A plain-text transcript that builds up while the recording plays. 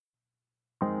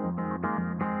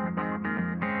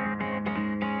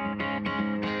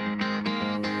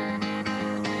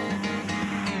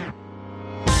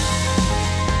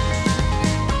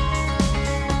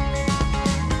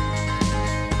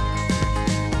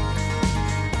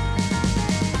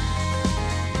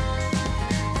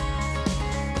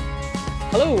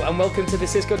Hello and welcome to the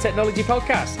Cisco Technology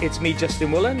Podcast. It's me,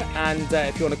 Justin Woolen, and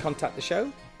if you want to contact the show,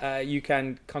 you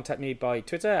can contact me by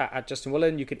Twitter at Justin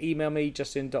Woolen. You can email me,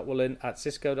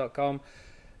 justin.woolen@cisco.com,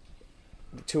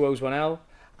 2 O's, 1 L,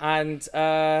 and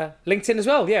LinkedIn as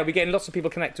well. Yeah, we're getting lots of people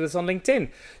connected with us on LinkedIn.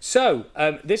 So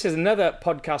this is another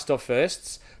podcast of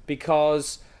firsts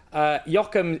because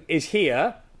Joachim is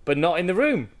here, but not in the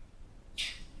room.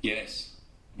 Yes,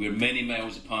 we're many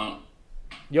miles apart.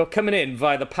 You're coming in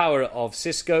via the power of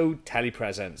Cisco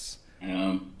Telepresence.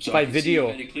 So by I can video.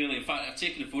 see you very clearly. In fact, I've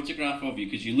taken a photograph of you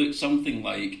because you look something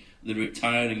like the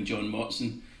retiring John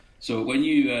Motson. So when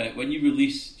you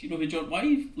release, do you know who John? Why are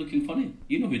you looking funny?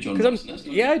 You know who John Motson is, don't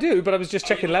you? Yeah, I do, but I was just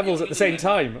checking levels at the same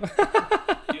time.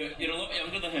 You're a lot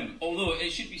younger than him. Although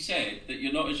it should be said that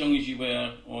you're not as young as you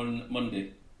were on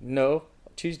Monday. No,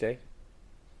 Tuesday.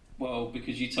 Well,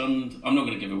 because you turned... I'm not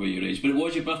going to give away your age, but it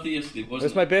was your birthday yesterday, wasn't it? It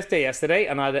was my birthday yesterday,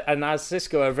 and as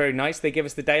Cisco are very nice, they give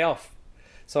us the day off.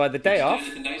 So I had the day off. Did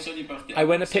you do anything nice on your birthday? I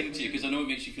went to to sing to you because I know it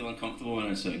makes you feel uncomfortable when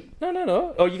I sing.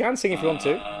 No. Oh, you can sing if you want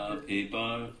to. Happy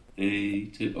birthday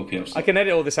to... Okay, I'll stop. I can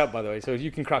edit all this out, by the way, so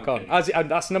you can crack on. And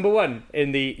that's number one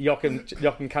in the Joachim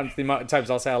counts the amount of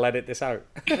times I'll say I'll edit this out.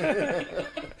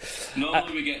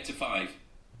 Normally we get to 5.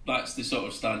 That's the sort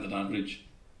of standard average.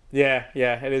 Yeah,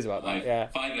 it is about that. Yeah.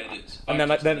 5 edits. And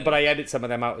but I edit some of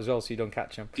them out as well, so you don't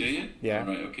catch them. Do you? Yeah. All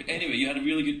right. Okay. Anyway, you had a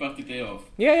really good birthday day off.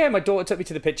 Yeah. My daughter took me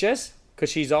to the pictures because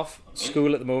she's off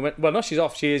school at the moment. Well, no, she's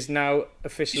off. She is now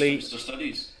officially. She's finished her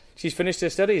studies. She's finished her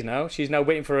studies now. She's now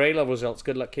waiting for her A-level results.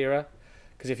 Good luck, Kira.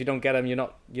 Because if you don't get them, you're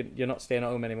not staying at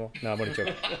home anymore. No, I'm only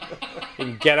joking. You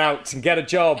can get out and get a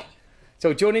job.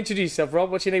 So, do you want to introduce yourself,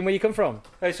 Rob? What's your name? Where you come from?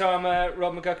 Hey, so I'm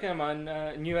Rob McGuckin. I'm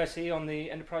a new SE on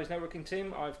the enterprise networking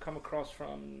team. I've come across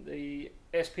from the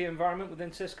SP environment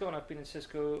within Cisco, and I've been in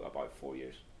Cisco about 4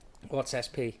 years. What's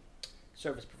SP?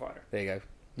 Service provider. There you go.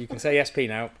 You can say SP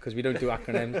now because we don't do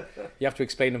acronyms. You have to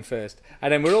explain them first.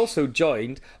 And then we're also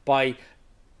joined by,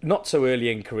 not so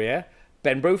early in career,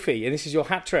 Ben Brophy, and this is your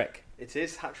hat trick. It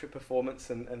is hat-trick performance,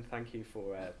 and thank you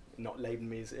for not labelling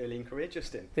me as early in career,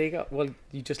 Justin. There you go. Well,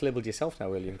 you just labelled yourself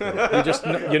now early in career.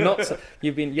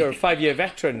 You're a 5-year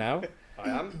veteran now. I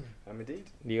am. I'm indeed.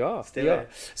 You are. Still you there. are.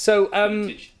 So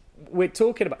Vintage. we're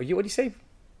talking about you. What do you say?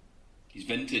 He's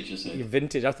vintage, I said. You're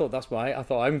vintage. I thought that's why. I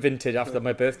thought I'm vintage after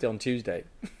my birthday on Tuesday.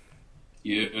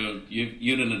 You're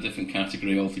in a different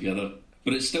category altogether,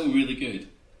 but it's still really good.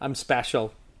 I'm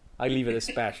special. I leave it as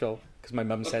special because my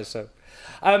mum says so.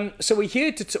 So we're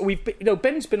here to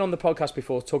Ben's been on the podcast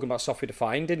before talking about software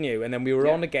defined, didn't you? And then we were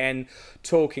on again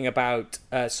talking about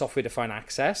software defined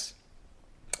access.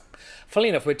 Funnily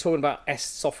enough, we're talking about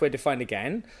software defined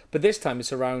again, but this time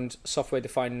it's around software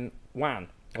defined WAN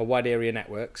or wide area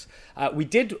networks. We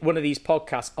did one of these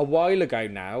podcasts a while ago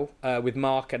now with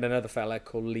Mark and another fella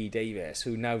called Lee Davis,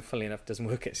 who now, funnily enough, doesn't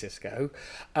work at Cisco.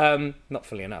 Not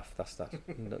fully enough. That's that.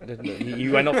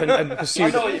 You went off and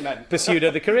pursued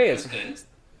other careers.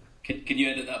 Can you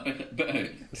edit that bit out?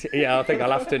 Yeah, I think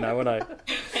I'll have to now, won't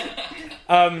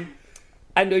I?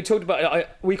 And we talked about,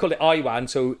 we call it IWAN,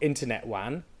 so Internet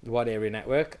WAN, the wide area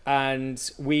network, and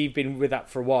we've been with that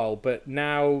for a while, but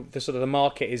now the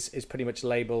market is pretty much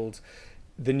labelled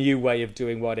the new way of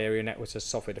doing wide area networks as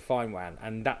software defined WAN,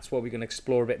 and that's what we're going to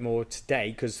explore a bit more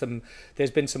today, because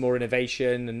there's been some more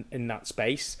innovation in that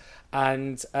space,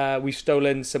 and we've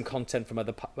stolen some content from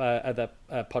other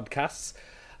podcasts.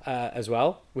 As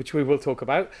well, which we will talk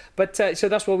about. But so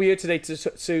that's what we're here today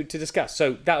to discuss.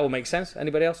 So that all makes sense.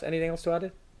 Anybody else? Anything else to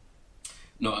add?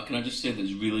 No, can I just say that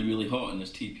it's really, really hot in this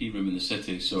TP room in the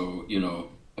city. So,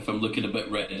 if I'm looking a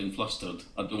bit red and flustered,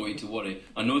 I don't want you to worry.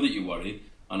 I know that you worry,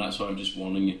 and that's why I'm just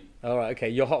warning you. All right, okay.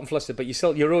 You're hot and flustered, but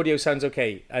your audio sounds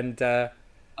okay. And that's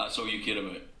all you care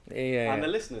about. Yeah. And the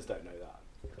listeners don't know that.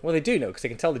 Well, they do know because they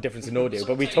can tell the difference in audio,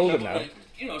 but we told them now.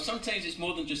 Sometimes it's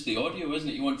more than just the audio, isn't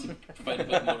it? You want to provide a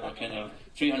bit more of a kind of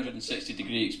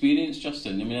 360-degree experience,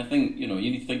 Justin. I mean, I think, you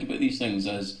need to think about these things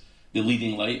as the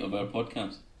leading light of our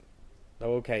podcast.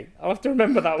 Oh, okay. I'll have to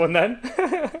remember that one then.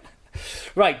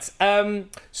 Right.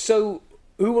 So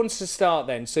who wants to start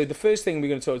then? So the first thing we're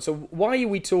going to talk... So why are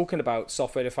we talking about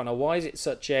software defined? Or why is it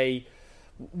such a...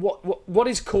 What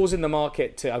is causing the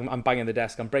market to... I'm banging the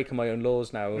desk. I'm breaking my own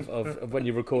laws now of when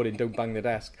you're recording, don't bang the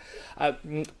desk. But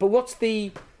what's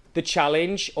the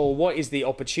challenge, or what is the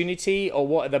opportunity, or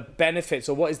what are the benefits,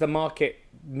 or what is the market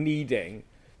needing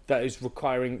that is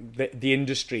requiring the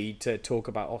industry to talk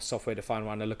about software defined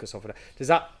WAN and look at software? Is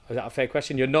that a fair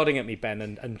question? You're nodding at me, Ben,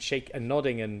 and shake and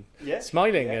nodding and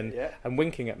smiling and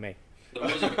winking at me. There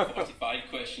was about 45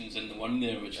 questions in the one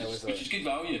there, which is good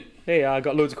value. Yeah, I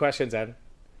got loads of questions then.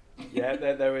 Yeah,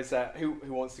 there is. Who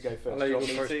wants to go first? I'll let you Do go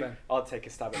want me first, to? Ben. I'll take a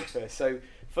stab at it first. So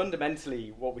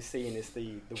fundamentally, what we're seeing is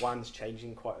the WAN's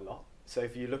changing quite a lot. So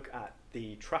if you look at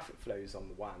the traffic flows on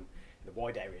the WAN, the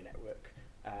wide area network,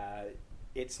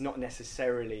 it's not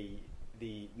necessarily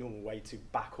the normal way to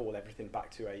backhaul everything back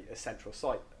to a central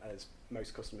site, as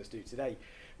most customers do today.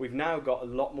 We've now got a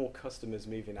lot more customers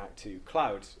moving out to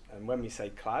cloud. And when we say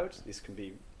cloud, this can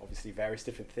be obviously various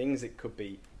different things. It could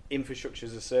be infrastructure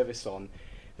as a service on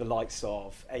the likes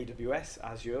of AWS,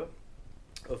 Azure,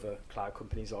 other cloud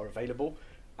companies are available.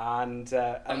 And we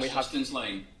have... Justin's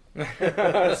line.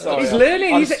 Sorry, He's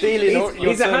learning. I'm stealing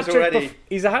your terms already.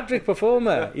 He's a hat-trick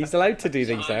performer. He's allowed to do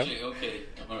things now. Actually, okay,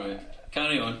 all right.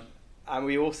 Carry on. And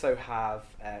we also have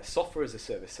software as a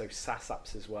service, so SaaS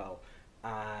apps as well.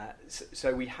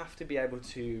 So we have to be able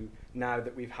to, now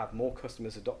that we've had more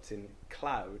customers adopting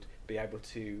cloud, be able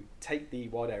to take the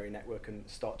wide area network and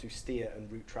start to steer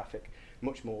and route traffic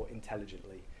much more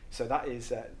intelligently. So that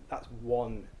is that's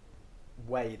one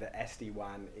way that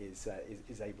SD-WAN is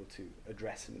able to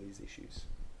address some of these issues.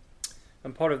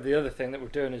 And part of the other thing that we're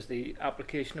doing is the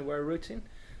application-aware routing.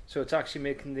 So it's actually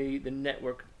making the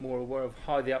network more aware of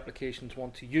how the applications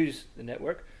want to use the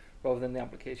network, rather than the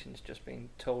applications just being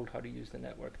told how to use the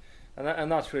network.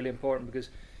 And that's really important because,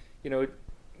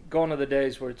 gone are the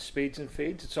days where it's speeds and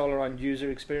feeds. It's all around user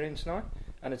experience now,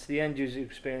 and it's the end user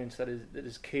experience that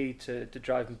is key to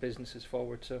driving businesses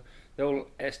forward. So the whole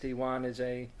SD-WAN is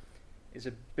a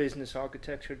business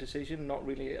architecture decision, not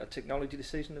really a technology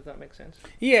decision, if that makes sense.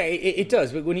 Yeah, it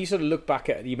does. But when you sort of look back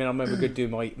at it, I remember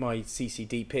doing my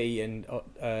CCDP and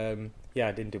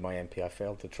I didn't do my MP. I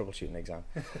failed the troubleshooting exam.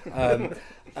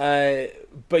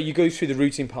 But you go through the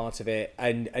routing part of it,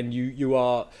 and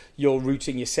you're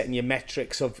routing, you're setting your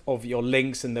metrics of your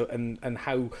links and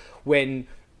how when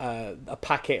a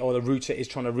packet or the router is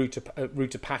trying to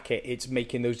route a packet, it's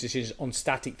making those decisions on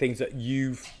static things that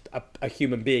a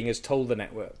human being has told the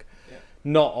network,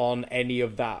 not on any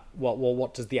of that.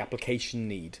 What does the application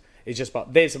need? It's just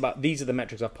these are the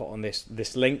metrics I've put on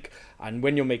this link, and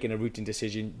when you're making a routing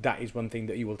decision, that is one thing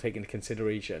that you will take into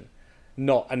consideration,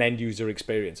 not an end user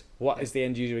experience. What is the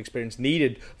end user experience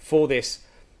needed for this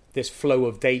flow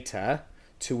of data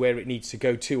to where it needs to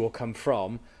go to or come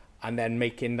from? And then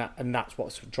making that, and that's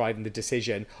what's driving the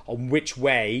decision on which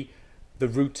way the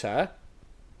router,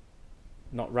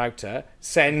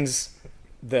 sends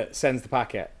the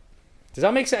packet. Does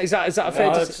that make sense? Is that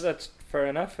fair? That's fair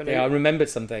enough. And I remembered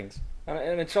some things.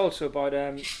 And it's also about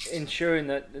ensuring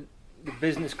that the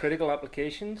business critical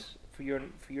applications for your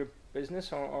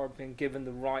business are being given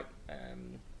the right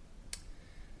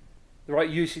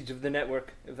usage of the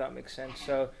network, if that makes sense.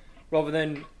 So rather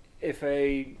than if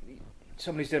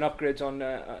somebody's doing upgrades on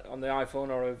the iPhone,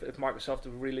 or if Microsoft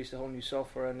have released a whole new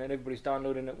software and then everybody's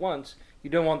downloading it once, you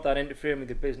don't want that interfering with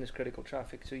the business critical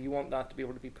traffic. So you want that to be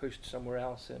able to be pushed somewhere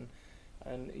else,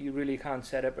 and you really can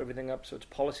set up everything up so it's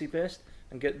policy based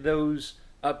and get those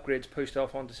upgrades pushed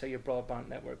off onto, say, your broadband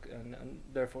network, and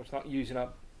therefore it's not using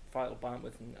up vital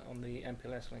bandwidth on the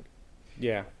MPLS link.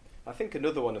 Yeah. I think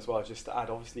another one as well, just to add,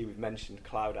 obviously we've mentioned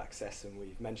cloud access and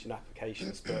we've mentioned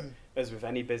applications, but as with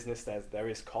any business, there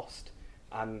is cost.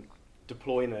 And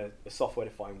deploying a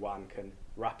software-defined WAN can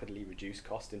rapidly reduce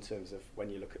cost in terms of when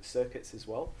you look at circuits as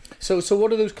well. So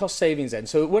what are those cost savings then?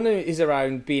 So one is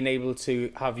around being able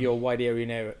to have your wide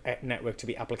area network to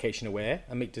be application aware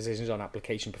and make decisions on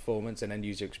application performance and end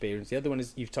user experience. The other one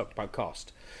is you've talked about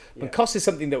cost. Yeah. And cost is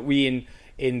something that we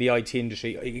in the IT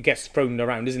industry, it gets thrown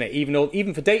around, isn't it?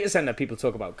 Even for data center, people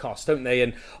talk about cost, don't they?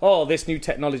 And this new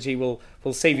technology will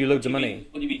save you loads of money.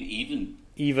 What do you mean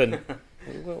Even.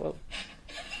 well.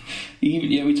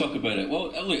 Yeah, we talk about it. Well,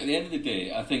 look, at the end of the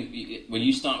day, I think when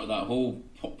you start with that whole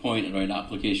point around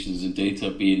applications and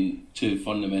data being two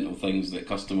fundamental things that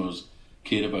customers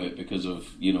care about because of,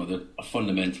 they're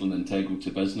fundamental and integral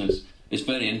to business, it's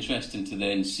very interesting to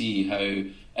then see how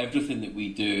everything that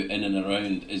we do in and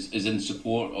around is in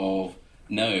support of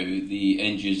now the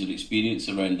end user experience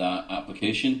around that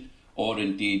application, or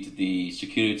indeed the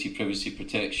security, privacy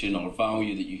protection or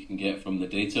value that you can get from the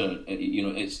data.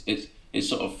 It's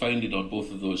sort of founded on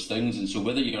both of those things, and so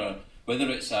whether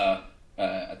it's a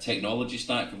technology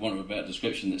stack, for want of a better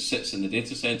description, that sits in the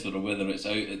data center, or whether it's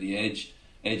out at the edge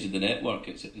of the network,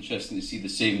 it's interesting to see the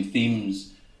same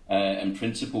themes and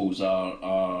principles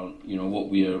are what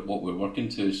we're working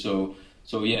to. So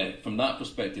yeah, from that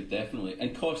perspective, definitely.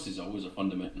 And cost is always a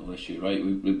fundamental issue, right?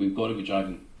 We've got to be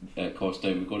driving cost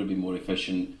down. We've got to be more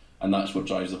efficient, and that's what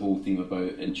drives the whole theme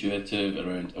about intuitive,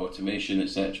 around automation,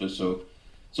 etc.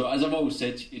 So as I've always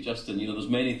said to you, Justin, there's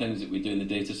many things that we do in the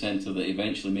data center that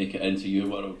eventually make it into your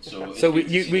world. So, So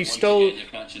we stole. you're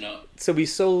catching up. So we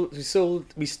stole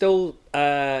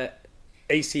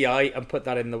ACI and put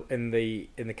that in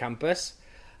the campus,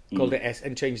 called it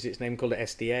and changed its name, called it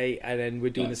SDA, and then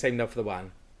we're doing the same now for the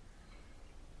WAN.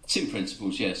 Same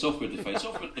principles, yeah. Software defined.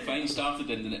 Software defined started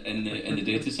in the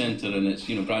data center, and it's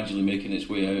gradually making its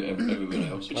way out everywhere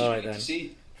else, which is great to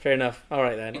see. Fair enough. All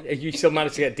right then. You still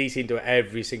manage to get DC into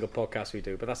every single podcast we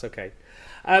do, but that's okay.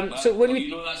 So when we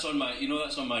that's on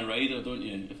my rider, don't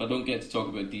you? If I don't get to talk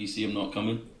about DC, I'm not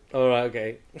coming. All right.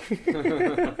 Okay.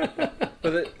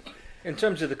 But in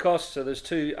terms of the cost, so there's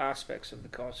two aspects of the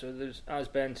cost. So there's, as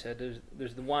Ben said,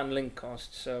 there's the WAN link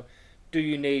cost. So do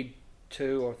you need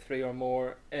 2 or 3 or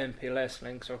more MPLS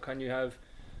links, or can you have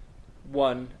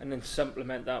one and then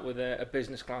supplement that with a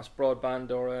business class broadband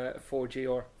or a 4G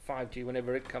or 5G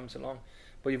whenever it comes along?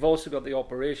 But you've also got the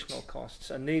operational costs,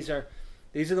 and these are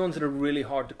the ones that are really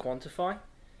hard to quantify,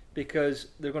 because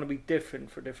they're going to be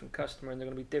different for different customer, and they're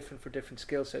going to be different for different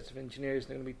skill sets of engineers,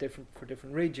 and they're going to be different for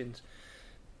different regions.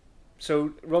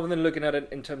 So rather than looking at it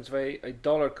in terms of a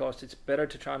dollar cost, it's better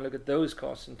to try and look at those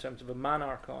costs in terms of a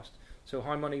man-hour cost. So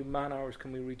how many man-hours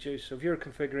can we reduce? So if you're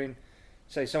configuring,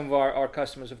 say some of our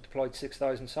customers have deployed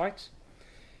 6,000 sites,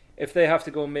 if they have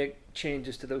to go and make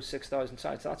changes to those 6,000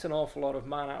 sites, that's an awful lot of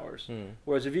man-hours.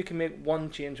 Whereas if you can make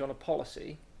one change on a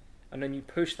policy, and then you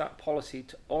push that policy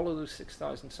to all of those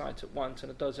 6,000 sites at once, and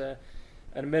it does a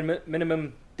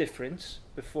minimum difference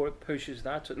before it pushes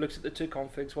that. So it looks at the two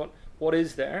configs, what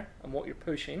is there and what you're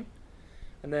pushing,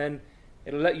 and then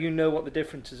it'll let you know what the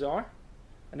differences are.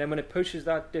 And then when it pushes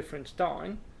that difference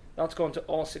down, that's gone to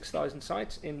all 6,000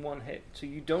 sites in one hit. So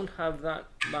you don't have that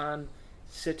man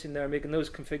sitting there making those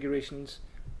configurations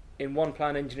in one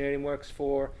plan engineering works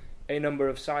for a number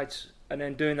of sites, and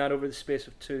then doing that over the space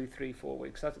of 2, 3, 4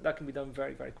 weeks. That can be done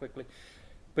very, very quickly.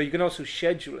 But you can also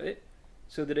schedule it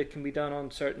so that it can be done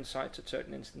on certain sites at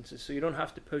certain instances. So you don't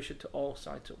have to push it to all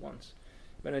sites at once.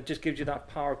 And it just gives you that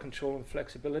power, control and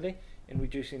flexibility in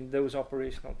reducing those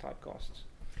operational type costs.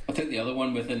 I think the other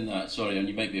one within that, sorry, and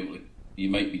you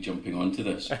might be jumping onto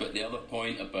this, but the other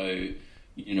point about,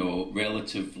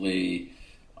 relatively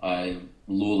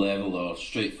low level or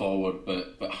straightforward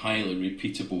but highly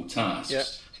repeatable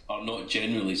tasks are not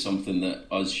generally something that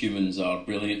us humans are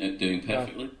brilliant at doing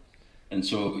perfectly. And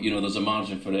so, there's a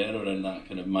margin for error in that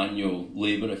kind of manual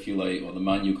labour, if you like, or the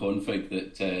manual config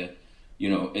that,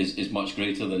 is much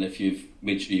greater than if you've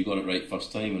made sure you got it right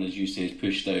first time, and as you say, is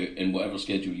pushed out in whatever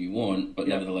schedule you want, but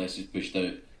nevertheless is pushed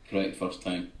out correct first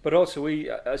time. But also, we,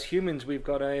 as humans, we've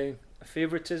got a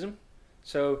favoritism.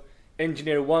 So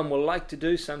engineer 1 will like to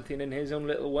do something in his own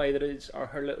little way that is, or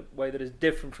her little way that is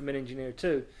different from an engineer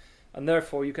 2. And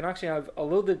therefore, you can actually have,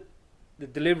 although the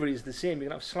delivery is the same, you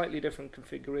can have slightly different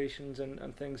configurations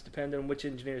and things depending on which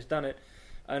engineer's done it.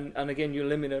 And again, you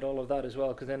eliminate all of that as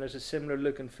well, because then there's a similar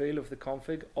look and feel of the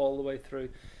config all the way through.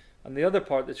 And the other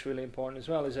part that's really important as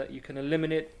well is that you can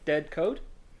eliminate dead code.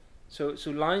 So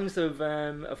lines of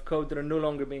code that are no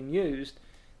longer being used,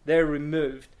 they're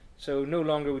removed. So no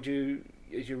longer would you,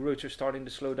 as your router starting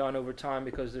to slow down over time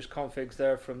because there's configs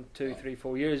there from 2, 3,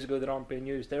 4 years ago that aren't being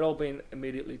used. They're all being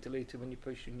immediately deleted when you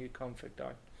push your new config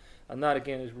down. And that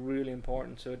again is really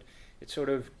important. So it sort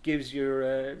of gives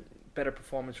your better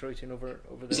performance routing over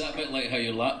the... Is that a bit like how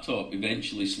your laptop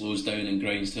eventually slows down and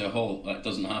grinds to a halt? That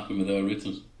doesn't happen with our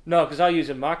routers. No, because I use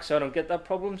a Mac, so I don't get that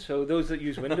problem. So those that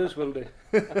use Windows will do.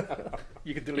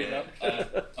 You can delete that.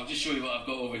 I'll just show you what I've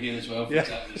got over here as well for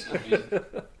exactly the same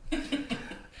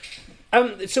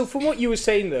reason. So from what you were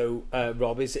saying though,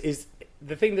 Rob, is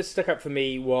the thing that stuck out for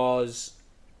me was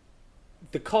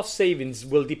the cost savings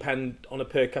will depend on a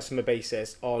per customer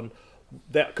basis on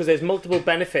that, because there's multiple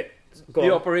benefit.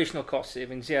 The operational cost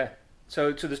savings, yeah.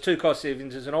 So there's two cost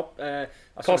savings. There's a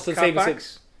cost and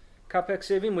savings. CapEx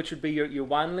saving, which would be your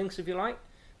WAN links, if you like,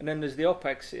 and then there's the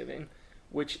OpEx saving,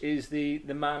 which is the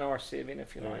man-hour saving,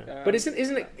 if you like. But isn't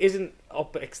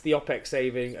OpEx the OpEx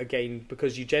saving again,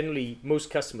 because you generally, most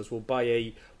customers will buy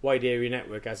a wide area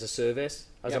network as a service,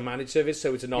 as a managed service,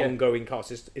 so it's an ongoing cost.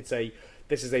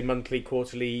 This is a monthly,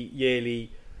 quarterly,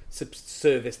 yearly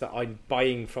service that I'm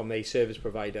buying from a service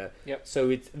provider. Yep.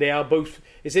 So they are both.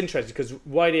 It's interesting because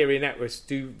wide area networks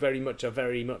are very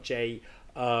much a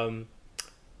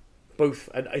both.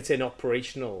 It's an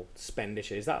operational spend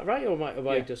issue. Is that right, or am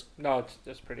I just? No,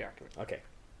 that's pretty accurate. Okay.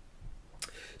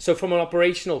 So from an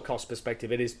operational cost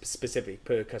perspective, it is specific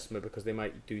per customer because they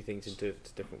might do things in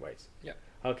different ways. Yeah.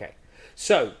 Okay.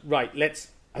 So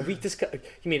have we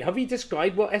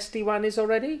described what SD-WAN is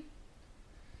already?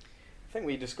 I think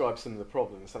we described some of the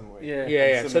problems, haven't we? Yeah.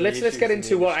 Yeah. Some So of the let's issues get in the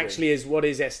into what industry. what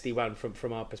is SD-WAN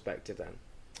from our perspective then.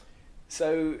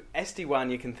 So SD-WAN,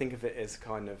 you can think of it as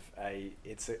kind of a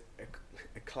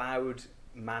cloud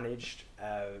managed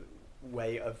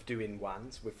way of doing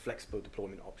WANs with flexible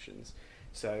deployment options.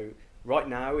 So right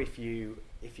now, if you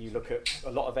look at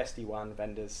a lot of SD-WAN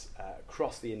vendors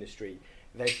across the industry,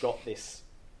 they've got this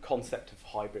concept of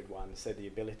hybrid WAN, so the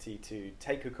ability to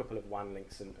take a couple of WAN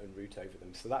links and route over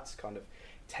them. So that's kind of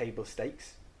table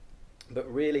stakes.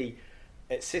 But really,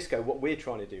 at Cisco, what we're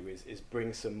trying to do is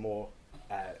bring some more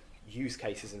use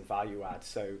cases and value add.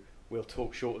 So we'll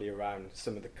talk shortly around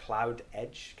some of the cloud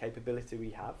edge capability we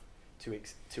have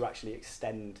to actually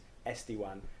extend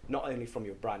SD-WAN not only from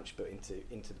your branch but into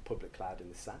the public cloud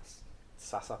and the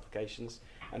SaaS applications,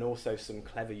 and also some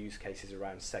clever use cases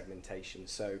around segmentation.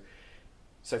 So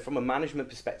from a management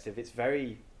perspective, it's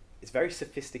very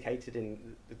sophisticated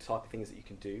in the type of things that you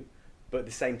can do, but at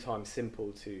the same time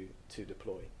simple to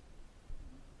deploy.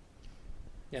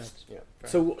 Yeah. Yeah.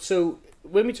 So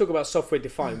when we talk about software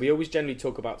defined, we always generally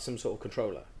talk about some sort of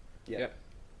controller. Yeah. Yeah.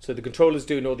 So the controller's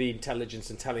doing all the intelligence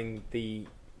and telling the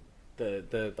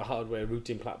hardware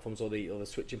routing platforms or the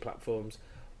switching platforms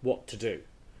what to do.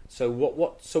 So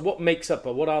what makes up,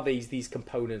 or what are these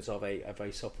components of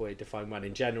a software defined WAN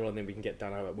in general, and then we can get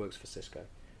down how it works for Cisco.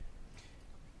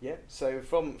 Yeah, so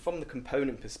from the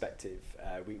component perspective,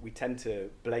 we tend to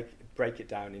break it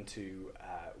down into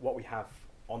what we have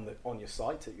on your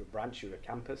site at your branch, your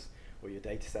campus, or your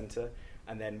data center,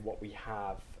 and then what we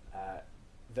have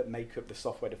that make up the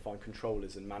software-defined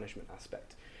controllers and management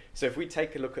aspect. So if we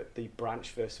take a look at the branch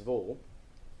first of all,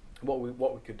 what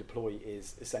we could deploy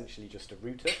is essentially just a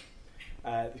router.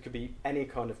 It could be any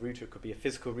kind of router. It could be a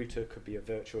physical router, it could be a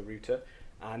virtual router,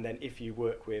 and then if you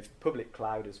work with public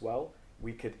cloud as well,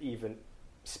 we could even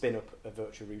spin up a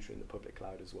virtual router in the public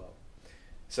cloud as well.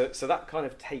 So that kind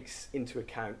of takes into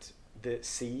account the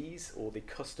CEs, or the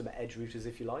customer edge routers,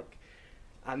 if you like.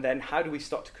 And then how do we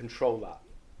start to control that?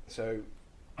 So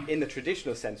in the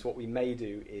traditional sense, what we may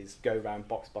do is go around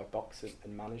box by box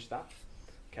and manage that,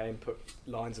 okay, and put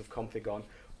lines of config on,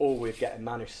 or we'd get a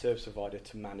managed service provider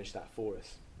to manage that for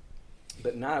us.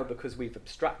 But now, because we've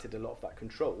abstracted a lot of that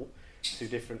control to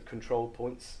different control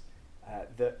points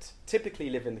that typically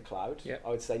live in the cloud, Yeah. I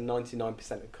would say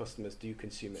 99% of customers do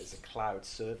consume it as a cloud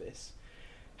service.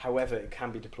 However, it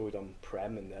can be deployed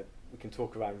on-prem, and we can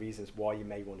talk around reasons why you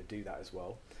may want to do that as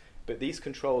well. But these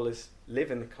controllers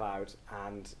live in the cloud,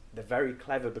 and they're very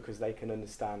clever because they can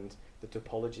understand the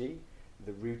topology,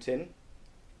 the routing,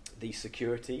 the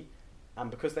security,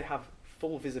 and because they have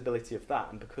full visibility of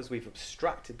that, and because we've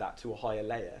abstracted that to a higher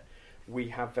layer, we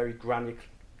have very granular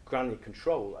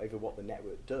control over what the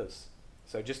network does.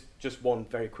 So just one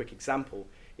very quick example: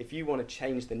 if you want to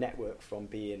change the network from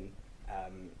being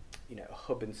a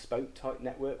hub and spoke type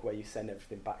network where you send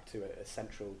everything back to a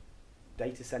central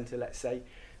data center, let's say,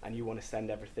 and you want to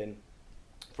send everything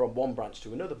from one branch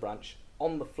to another branch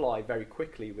on the fly very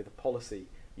quickly with a policy,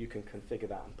 you can configure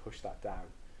that and push that down,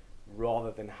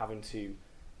 rather than having to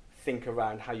think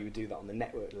around how you would do that on the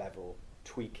network level,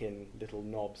 tweaking little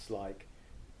knobs like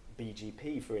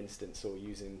BGP, for instance, or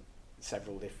using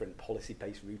several different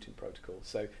policy-based routing protocols.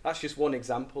 So that's just one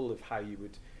example of how you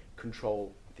would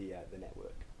control the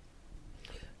network.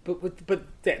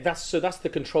 That's the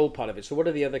control part of it. So what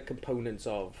are the other components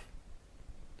of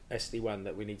SD-WAN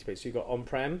that we need to be? So you've got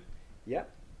on-prem, Yeah.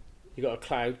 you've got a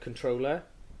cloud controller.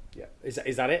 Yeah. Is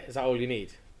that it? Is that all you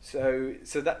need? So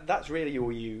that's really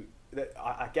all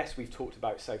I guess we've talked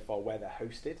about so far where they're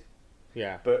hosted,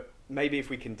 Yeah. but maybe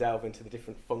if we can delve into the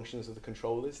different functions of the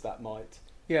controllers, that might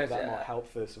help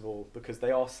first of all, because they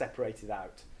are separated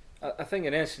out. I think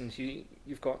in essence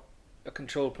you've got a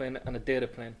control plane and a data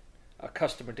plane, a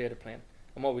customer data plane,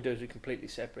 and what we do is we completely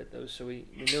separate those. So we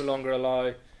no longer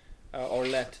allow or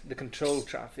let the control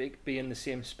traffic be in the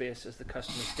same space as the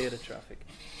customer's data traffic,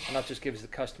 and that just gives the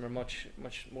customer much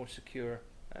more secure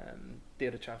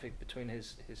data traffic between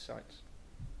his sites.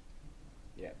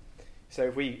 Yeah. So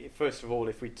if we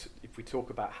talk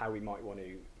about how we might want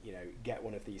to get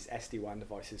one of these SD-WAN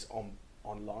devices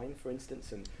online, for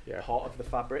instance, and part of the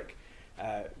fabric,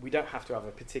 we don't have to have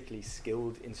a particularly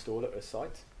skilled installer at a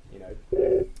site.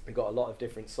 We've got a lot of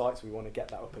different sites. We want to get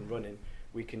that up and running.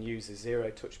 We can use a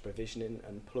zero-touch provisioning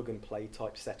and plug-and-play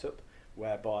type setup,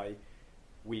 whereby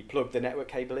we plug the network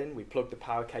cable in, we plug the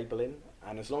power cable in,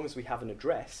 and as long as we have an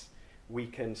address, we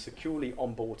can securely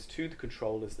onboard to the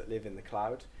controllers that live in the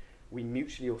cloud. We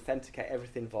mutually authenticate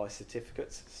everything via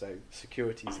certificates, so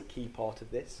security is a key part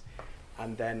of this.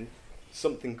 And then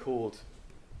something called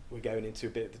we're going into a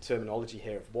bit of the terminology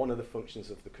here of one of the functions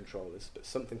of the controllers, but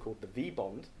something called the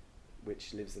vBond,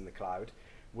 which lives in the cloud,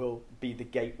 will be the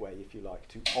gateway, if you like,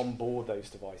 to onboard those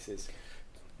devices.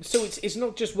 So it's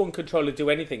not just one controller do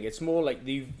anything. It's more like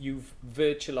you've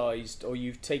virtualized, or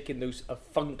you've taken those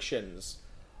functions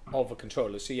of a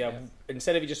controller. So you have,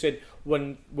 instead of you just saying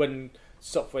one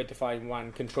software-defined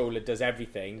WAN controller does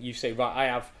everything, you say, right, I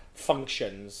have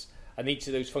functions, and each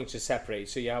of those functions separate.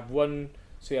 So you have one.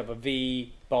 So you have a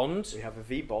vBond. We have a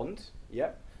vBond.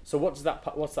 Yep. So what does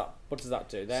that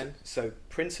do then? So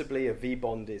principally, a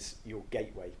vBond is your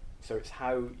gateway. So it's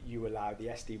how you allow the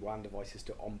SD-WAN devices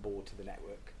to onboard to the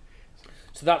network.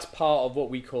 So that's part of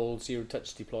what we call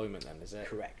zero-touch deployment, then, is it?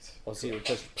 Correct. Or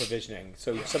zero-touch provisioning.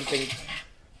 So something.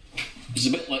 It's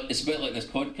a bit like this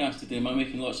podcast today. Am I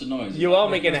making lots of noise? You are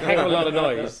making a heck of a lot of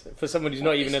noise for someone who's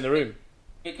not even in the room.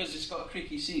 Because it's got a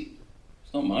creaky seat.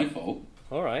 It's not my fault.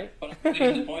 All right. But I'm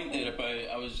making the point there about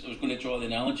I was going to draw the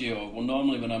analogy of, well,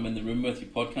 normally when I'm in the room with you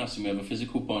podcasting, we have a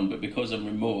physical bond, but because I'm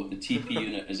remote, the TP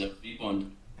unit is a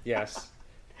vBond. Yes.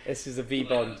 This is a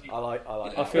vBond. I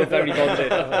like. I feel very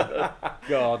bonded. Oh,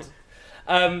 God.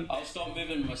 I'll stop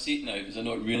moving my seat now because I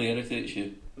know it really irritates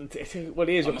you. Well,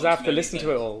 it is, because I have to listen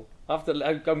to it all.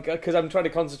 Because I'm trying to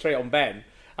concentrate on Ben,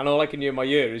 and all I can hear in my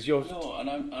ear is your. No,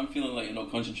 and I'm feeling like you're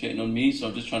not concentrating on me, so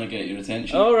I'm just trying to get your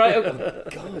attention. All right. Oh,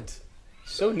 God.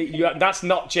 So neat. That's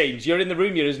not changed. You're in the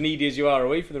room. You're as needy as you are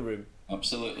away from the room.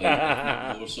 Absolutely.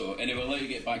 More so. Anyway, I'll let you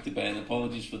get back to Ben.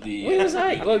 Apologies for the. What was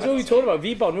that? Well, we were talking about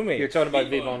vBond, weren't we? You're talking about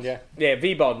vBond. vBond, yeah. Yeah,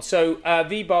 vBond. So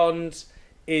vBond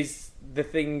is the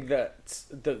thing that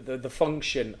the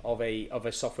function of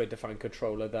a software-defined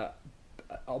controller that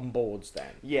onboards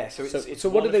then. Yeah. So it's so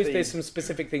what one are those? of the- There's some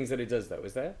specific things that it does, though,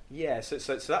 is there? Yeah. So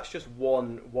that's just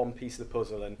one piece of the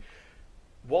puzzle, and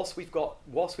whilst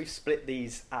we've split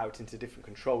these out into different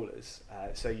controllers,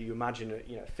 so you imagine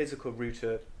a physical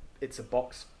router. It's a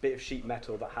box, bit of sheet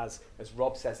metal that has, as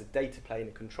Rob says, a data plane,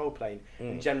 a control plane,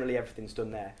 and generally everything's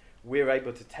done there. We're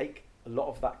able to take a lot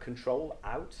of that control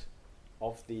out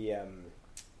of the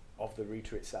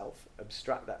router itself,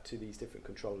 abstract that to these different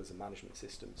controllers and management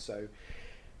systems. So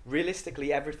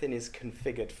realistically, everything is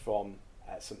configured from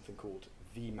something called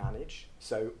vManage.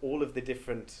 So all of the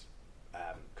different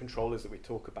controllers that we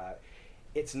talk about,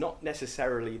 it's not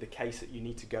necessarily the case that you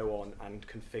need to go on and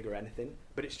configure anything,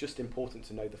 but it's just important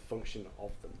to know the function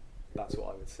of them. That's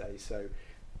what I would say. So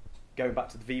going back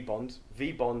to the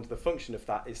vBond, the function of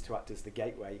that is to act as the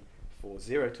gateway for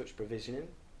zero-touch provisioning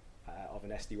of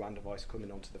an SD-WAN device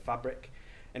coming onto the fabric,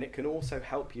 and it can also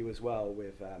help you as well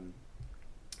with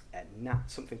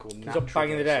something called NAT. Stop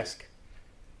banging the traversal. desk.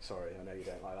 Sorry, I know you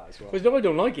don't like that as well. Because no, I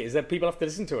don't like it. Is that people have to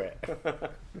listen to it?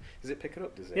 Does it pick it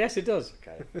up, does it? Yes, it does.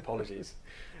 Okay, apologies.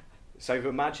 So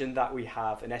imagine that we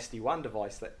have an SD-WAN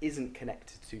device that isn't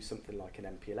connected to something like an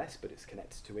MPLS, but it's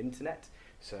connected to internet.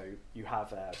 So you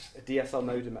have a DSL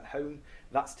modem at home.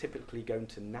 That's typically going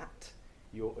to NAT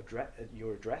your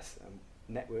address,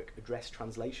 network address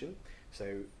translation.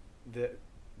 So the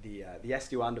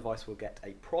SD-WAN device will get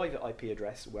a private IP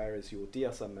address, whereas your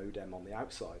DSL modem on the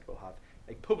outside will have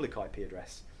a public IP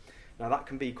address. Now that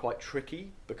can be quite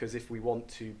tricky, because if we want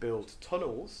to build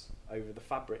tunnels over the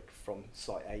fabric from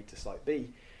site A to site B,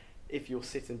 if you're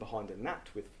sitting behind a NAT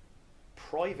with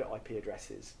private IP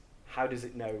addresses, how does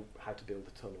it know how to build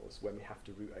the tunnels when we have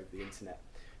to route over the internet?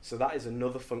 So that is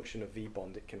another function of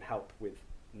vBond. It can help with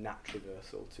NAT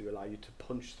traversal to allow you to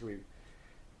punch through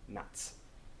NATs.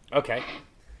 Okay.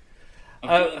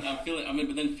 I'm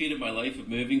within fear of my life of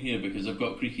moving here because I've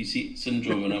got creaky seat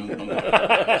syndrome, and I'm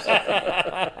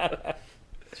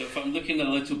so if I'm looking a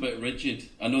little bit rigid,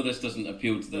 I know this doesn't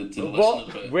appeal to the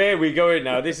listeners. But Where are we going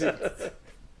now? This is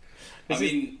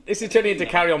turning into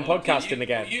Carry On podcasting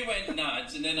again. You went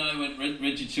NADs and then I went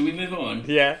rigid. Shall we move on?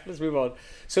 Yeah, let's move on.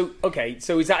 So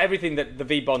is that everything that the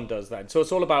vBond does then? So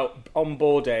it's all about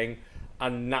onboarding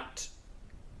and NAT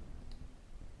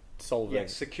solving. Yeah,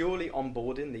 securely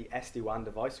onboarding the SD-WAN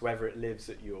device, whether it lives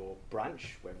at your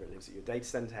branch, whether it lives at your data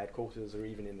center headquarters, or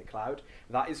even in the cloud.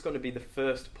 That is going to be the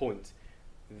first point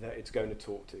that it's going to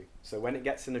talk to. So when it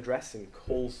gets an address and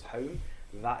calls home,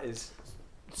 that is.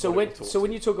 So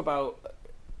when you talk about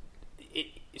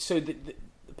it, the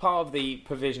part of the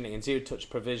provisioning and zero-touch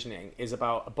provisioning is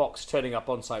about a box turning up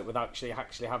on site without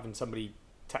actually having somebody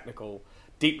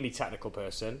deeply technical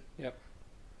person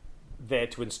there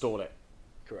to install it.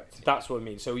 Correct. That's what I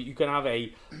mean. So you can have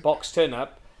a box turn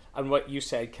up, and what you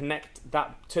said, connect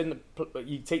that.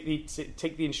 You take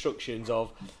the instructions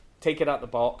of take it out the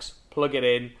box, plug it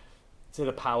in to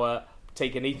the power,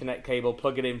 take an Ethernet cable,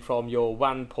 plug it in from your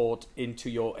WAN port into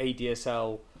your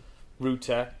ADSL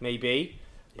router, maybe.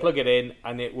 plug it in,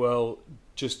 and it will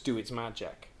just do its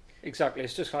magic. Exactly.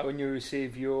 It's just like when you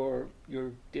receive your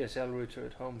DSL router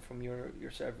at home from your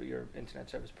server, your internet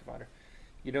service provider.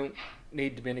 You don't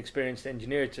need to be an experienced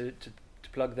engineer to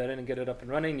plug that in and get it up and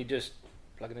running. You just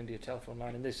plug it into your telephone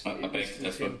line, and this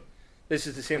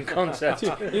is the same concept.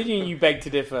 You beg to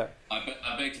differ.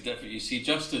 I beg to differ. You see,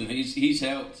 Justin, he's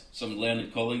helped some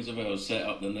learned colleagues of ours set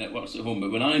up their networks at home,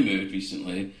 but when I moved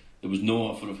recently, there was no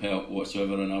offer of help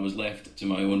whatsoever, and I was left to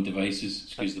my own devices,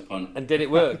 excuse the pun. And did it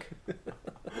work?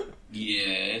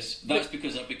 Yes, that's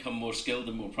because I've become more skilled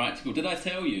and more practical. Did I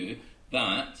tell you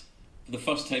that for the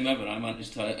first time ever I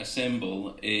managed to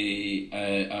assemble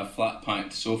a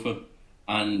flat-packed sofa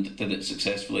and did it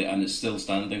successfully, and it's still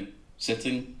standing,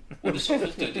 sitting? What do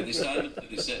sofas do? Do they stand? Do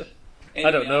they sit? Anyway,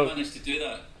 I don't know. I managed to do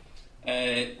that.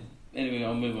 Anyway,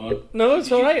 I'll move on. No,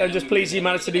 it's all right. I'm just pleased you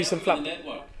managed to do some flat.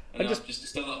 Network, and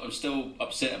I'm still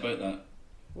upset about that.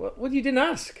 What you didn't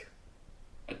ask?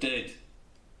 I did.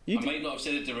 I might not have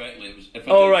said it directly. It was, if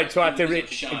I right. So I have to read.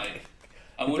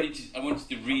 I wanted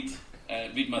to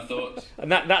read my thoughts.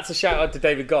 And that's a shout out to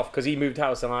David Goff, because he moved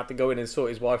house and I had to go in and sort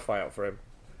his Wi-Fi out for him.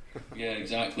 Yeah,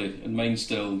 exactly. And mine's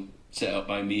still set up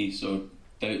by me, so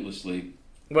doubtlessly.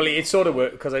 Well, it sort of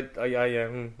worked because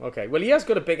okay. Well, he has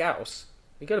got a big house.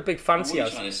 He got a big fancy house.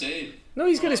 house. What are you trying to say? No,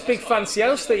 he's got this big fancy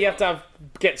house that you have to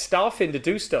get staff in to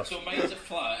do stuff. So mine's a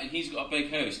flat and he's got a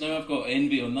big house. Now I've got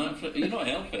envy on that. You're not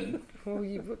helping. Well,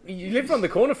 you live around the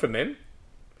corner from him.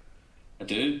 I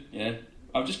do, yeah. Maybe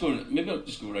I'll just go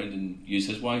around and use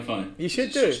his Wi-Fi. You should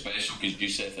it's do. So special because you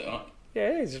set it up.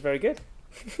 Yeah, it's very good.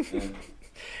 Yeah.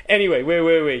 Anyway, where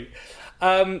were we?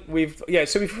 So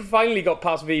we've finally got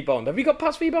past V-Bond. Have we got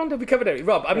past V-Bond? Have we covered it?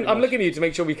 Rob, I'm looking at you to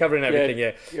make sure we're covering everything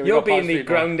here. You're being the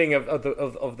grounding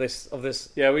of this.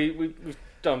 Yeah, we've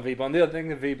done V-Bond. The other thing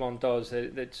that V-Bond does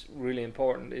that's really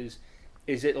important is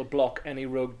it'll block any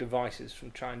rogue devices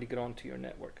from trying to get onto your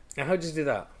network. And how does it do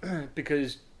that?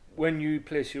 Because when you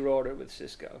place your order with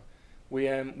Cisco,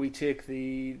 we take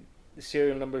the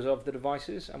serial numbers of the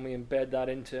devices and we embed that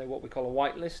into what we call a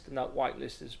whitelist, and that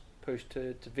whitelist is pushed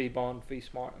to vBond,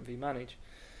 vSmart, and vManage.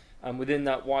 And within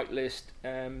that whitelist,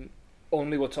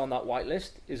 only what's on that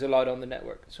whitelist is allowed on the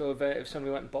network. So if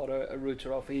somebody went and bought a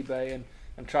router off eBay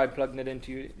and tried plugging it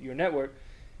into your network,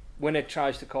 when it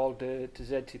tries to call to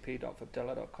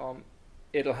ztp.viptela.com,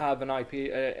 it'll have an IP,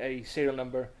 a serial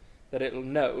number that it'll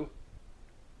know.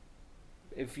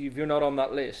 If you're not on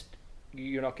that list,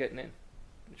 you're not getting in.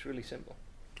 It's really simple.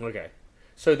 Okay.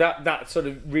 So that sort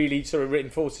of really sort of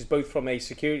reinforces both from a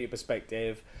security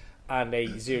perspective and a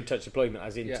zero-touch deployment,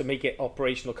 as in to make it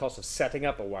operational cost of setting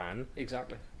up a WAN.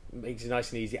 Exactly. Makes it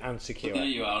nice and easy and secure. But there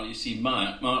you are. You see,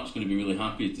 Mark's going to be really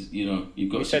happy.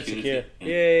 You've got security. Secure.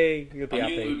 Yay! You'll be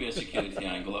happy. I knew it would be a security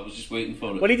angle. I was just waiting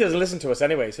for it. Well, he doesn't listen to us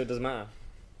anyway, so it doesn't matter.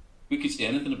 We could say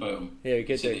anything about him. Yeah, we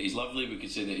could say that he's lovely. We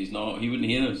could say that he's not. He wouldn't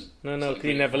hear us. No, because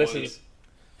he never listens.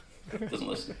 Doesn't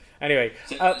listen. Anyway.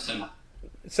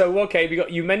 So okay,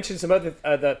 you mentioned some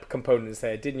other components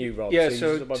there, didn't you, Rob? Yeah.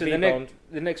 So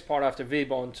the next part after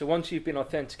vBond. So once you've been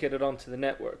authenticated onto the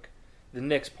network, the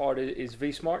next part is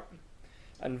vSmart,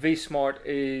 and vSmart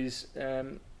is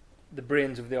the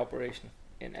brains of the operation.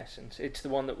 In essence, it's the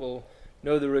one that will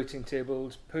know the routing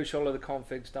tables, push all of the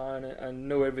configs down, and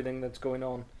know everything that's going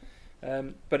on.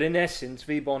 But in essence,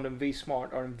 vBond and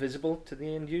vSmart are invisible to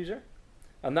the end user.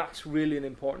 And that's really an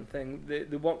important thing.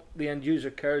 What the end user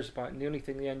cares about, and the only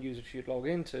thing the end user should log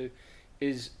into,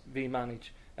 is vManage.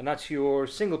 And that's your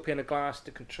single pane of glass to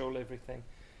control everything.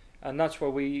 And that's where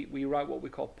we write what we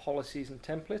call policies and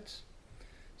templates.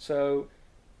 So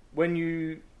when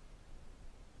you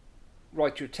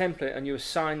write your template and you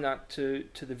assign that to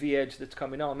the vEdge that's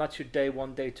coming on, that's your day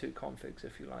 1, day 2 configs,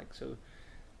 if you like. So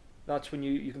that's when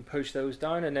you can push those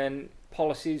down, and then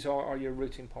policies are your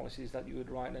routing policies that you would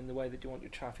write in the way that you want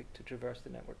your traffic to traverse the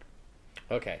network.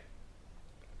 Okay.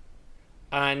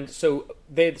 And so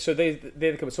they're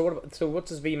the company. So what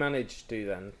does vManage do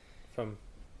then?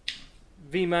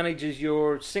 vManage is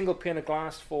your single pane of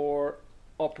glass for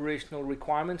operational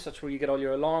requirements. That's where you get all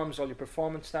your alarms, all your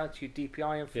performance stats, your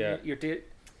DPI information, your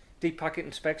deep packet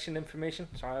inspection information.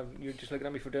 Sorry, you're just looking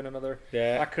at me for doing another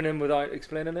acronym without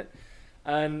explaining it.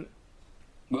 And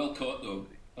well caught though.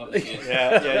 That was good.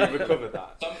 Yeah, you recovered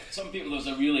that. Some people, there's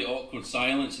a really awkward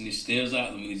silence and he stares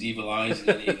at them with his evil eyes and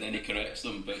then he corrects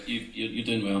them, but you're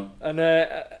doing well. And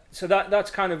so that's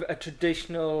kind of a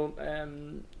traditional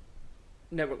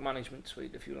network management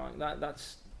suite, if you like.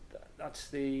 That's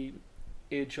the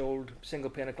age-old single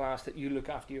pane of glass that you look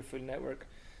after your full network.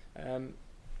 That's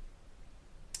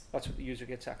what the user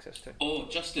gets access to. Oh,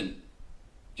 Justin,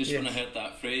 Just when I heard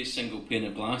that phrase, single pane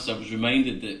of glass, I was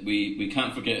reminded that we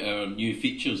can't forget our new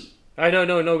features. I know,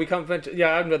 no, we can't venture. Yeah,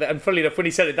 I remember that. And funnily enough, when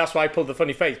he said it, that's why I pulled the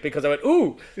funny face, because I went,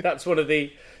 ooh, that's one of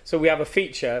the... So we have a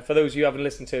feature, for those of you who haven't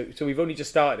listened to, so we've only just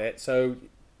started it, so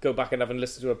go back and have a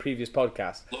listen to a previous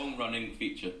podcast. Long-running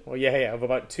feature. Well, yeah, of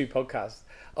about 2 podcasts.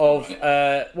 Of,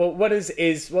 what's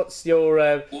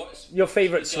your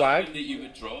favourite swag? That you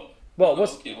would drop. What,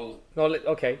 what's... Okay, well... No,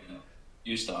 okay.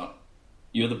 You start.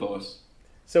 You're the boss.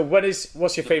 So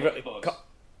what's your favourite...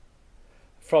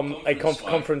 from a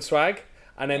conference swag?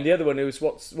 And then the other one is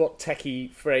what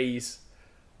techie phrase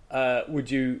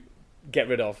would you get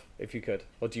rid of if you could,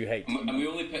 or do you hate? And we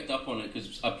only picked up on it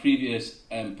because a previous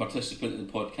participant in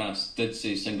the podcast did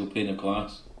say single pane of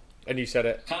glass. And you said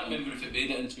it. Can't remember if it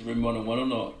made it into Room 101 or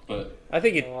not, but... I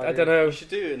think it... I don't know. You should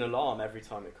do an alarm every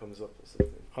time it comes up or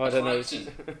something. I don't know.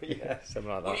 Yeah, something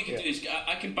like that. What you can do is,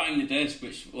 I can bang the desk,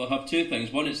 which will have 2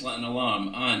 things. One, it's like an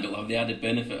alarm, and it'll have the added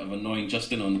benefit of annoying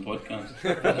Justin on the podcast.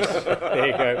 There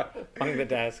you go. Bang the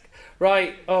desk.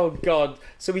 Right. Oh, God.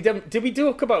 So did we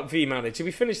talk about vManage? Did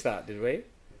we finish that, did we?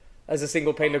 As a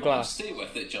single pane of glass. Stay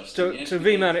with it, Justin. So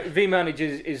vManage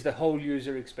is the whole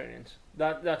user experience.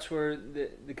 That's where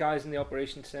the guys in the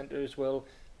operations centers will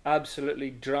absolutely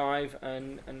drive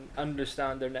and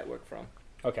understand their network from.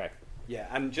 Okay. Yeah,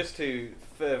 and just to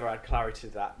further add clarity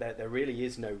to that, there really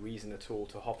is no reason at all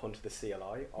to hop onto the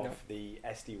CLI of the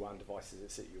SD-WAN devices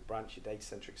that sit at your branch, your data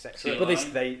center, etc. But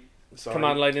sorry.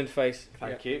 Command line interface.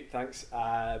 Thank you, thanks.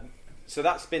 So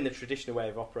that's been the traditional way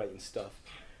of operating stuff.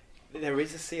 There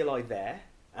is a CLI there,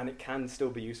 and it can still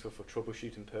be useful for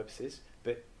troubleshooting purposes,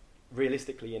 but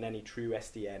realistically, in any true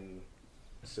SDN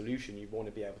solution, you want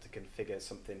to be able to configure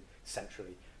something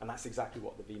centrally, and that's exactly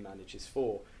what the vManage is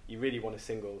for. You really want a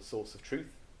single source of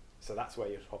truth, so that's where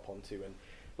you hop onto. And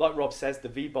like Rob says, the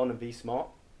vBond and vSmart,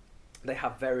 they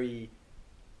have very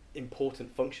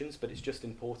important functions, but it's just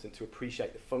important to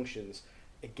appreciate the functions.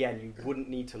 Again, you wouldn't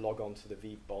need to log on to the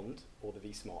vBond or the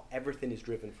vSmart. Everything is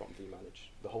driven from vManage,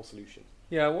 the whole solution.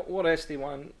 Yeah, what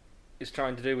SD-WAN is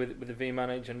trying to do with the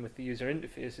vManage and with the user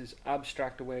interface is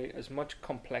abstract away as much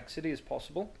complexity as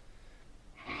possible,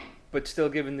 but still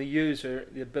giving the user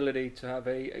the ability to have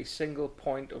a single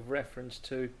point of reference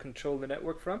to control the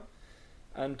network from,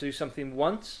 and do something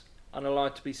once and allow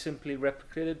it to be simply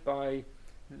replicated by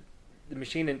the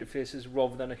machine interfaces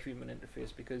rather than a human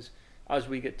interface, because as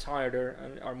we get tireder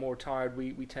and are more tired,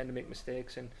 we tend to make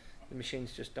mistakes, and the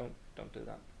machines just don't do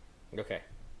that. Okay.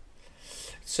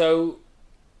 So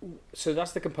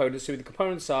that's the components. So the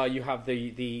components are, you have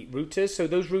the routers. So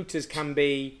those routers can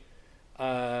be,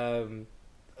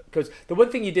 because the one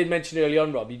thing you did mention early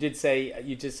on, Rob, you did say that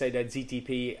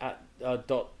ZTP at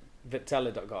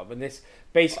Viptela.com, and this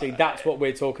basically that's what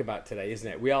we're talking about today, isn't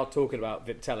it? We are talking about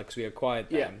Viptela because we acquired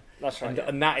them. Yeah, that's right.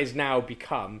 And that is now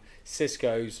become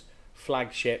Cisco's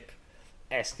flagship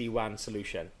SD-WAN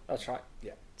solution. That's right.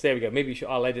 Yeah. So there we go. Maybe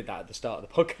I'll edit that at the start of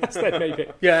the podcast then, maybe.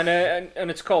 Yeah, and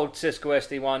it's called Cisco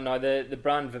SD-WAN now. The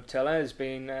brand Viptela has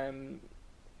been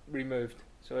removed,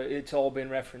 so it's all been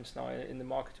referenced now in the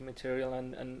marketing material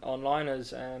and online as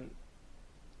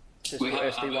Cisco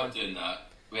SD-WAN.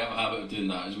 We have a habit of doing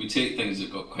that. Is we take things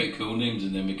that got quite cool names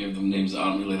and then we give them names that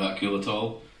aren't really that cool at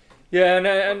all. Yeah,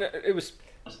 and it was.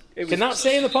 Can that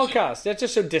say in the podcast? That's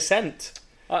just so dissent.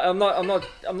 I'm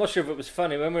not sure if it was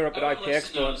funny when we were up at IP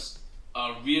Expo.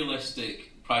 Are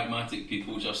realistic, pragmatic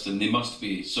people, Justin. They must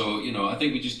be. So, I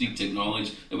think we just need to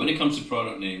acknowledge that when it comes to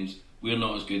product names, we're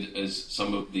not as good as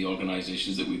some of the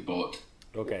organisations that we've bought.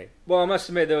 Okay. Well, I must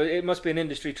admit, though, it must be an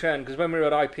industry trend, because when we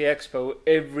were at IP Expo,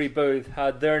 every booth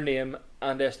had their name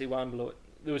and SD-WAN below it.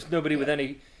 There was nobody with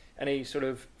any sort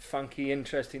of funky,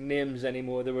 interesting names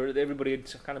anymore. Everybody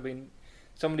had kind of been...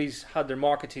 Somebody's had their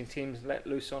marketing teams let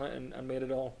loose on it and made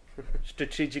it all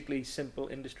strategically simple,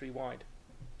 industry-wide.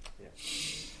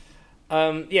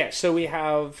 So we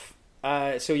have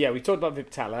we talked about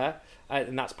Viptela,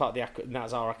 and that's part of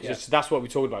that's our acquisition. So that's what we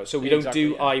talked about. So we don't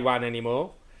do iWAN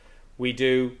anymore. We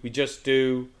just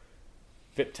do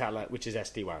Viptela, which is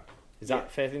SD-WAN. Is that a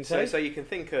fair thing to say? So you can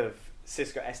think of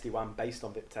Cisco SD-WAN based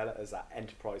on Viptela as that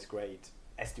enterprise grade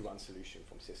SD-WAN solution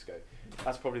from Cisco.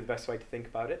 That's probably the best way to think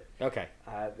about it. Okay.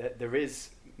 There is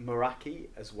Meraki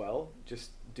as well.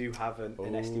 Just do have an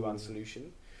SD-WAN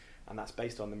solution, and that's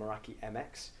based on the Meraki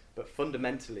MX. But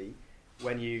fundamentally,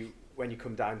 when you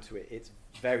come down to it, it's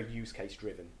very use case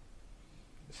driven.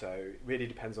 So it really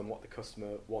depends on what the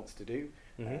customer wants to do,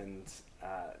 and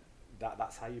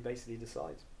that's how you basically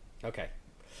decide. Okay.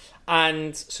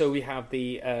 And so we have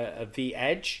the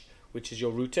vEdge, which is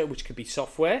your router, which could be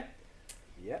software.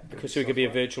 Yeah. Because so it could be a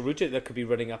virtual router that could be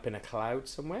running up in a cloud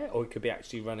somewhere, or it could be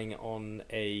actually running on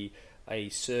a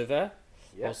server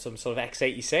or some sort of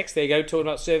x86. There you go, talking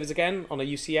about servers again on a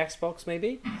UCX box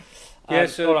maybe. Yeah,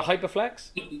 or a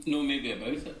Hyperflex. No, maybe about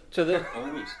it. So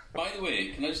Always. By the way,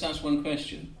 can I just ask one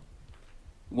question?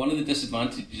 One of the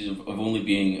disadvantages of only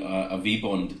being a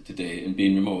V-Bond today and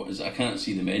being remote is I can't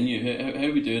see the menu. How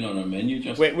are we doing on our menu,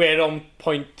 Justin? We're on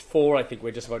point 4, I think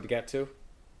we're just about to get to.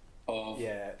 Of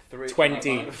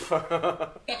 20.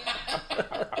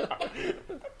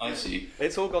 I see.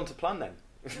 It's all gone to plan then.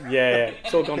 Yeah,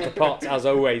 it's all gone to pot, as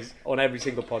always, on every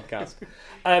single podcast.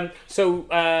 So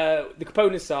the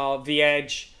components are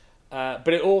V-Edge, but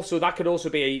that could also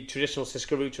be a traditional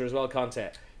Cisco router as well, can't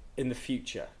it, in the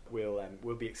future?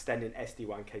 We'll be extending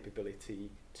SD-WAN capability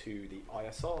to the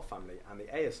ISR family and the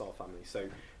ASR family. So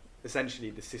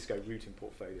essentially the Cisco routing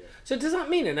portfolio. So does that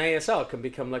mean an ASR can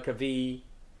become like a V...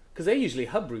 Because they're usually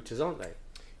hub routers, aren't they?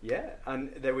 Yeah,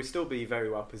 and they would still be very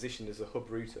well positioned as a hub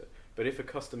router. But if a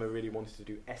customer really wanted to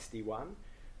do SD-WAN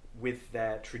with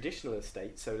their traditional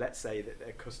estate, so let's say that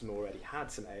their customer already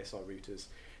had some ASR routers,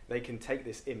 they can take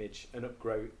this image and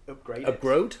upgrade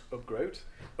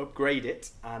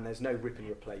it, and there's no rip and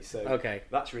replace. So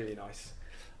that's really nice.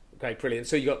 Okay, brilliant.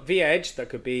 So you got V-Edge that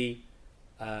could be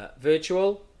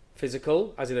virtual,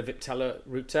 physical, as in a Viptela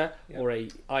router or a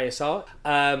ISR.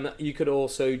 You could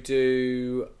also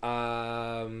do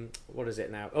what is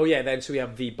it now? Oh yeah, then so we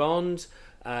have V-Bond,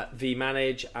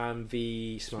 V-Manage, and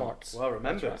V-Smart. Well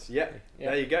remembered. Yeah.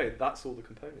 There you go. That's all the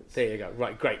components. There you go.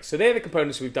 Right, great. So they're the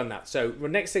components. We've done that. So the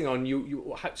next thing on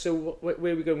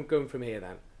where are we going from here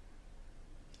then?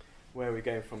 Where are we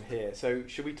going from here? So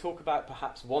should we talk about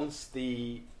perhaps once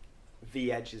the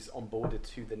V-Edge is onboarded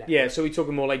to the network? Yeah, so we're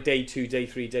talking more like day 2, day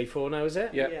 3, day 4 now, is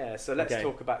it? Yeah, so let's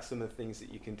talk about some of the things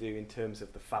that you can do in terms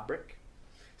of the fabric.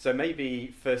 So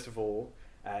maybe, first of all,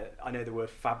 I know the word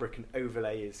fabric and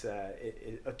overlay is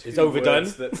it's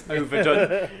overdone. That's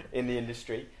overdone in the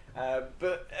industry.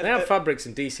 But they have fabrics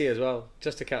in DC as well,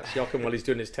 just to catch Joachim while he's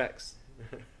doing his text.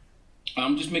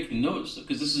 I'm just making notes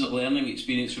because this is a learning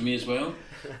experience for me as well.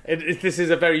 This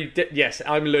is a very... yes,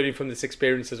 I'm learning from this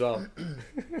experience as well.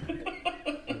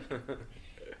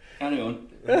 Carry on.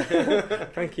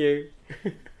 Thank you.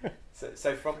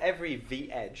 So from every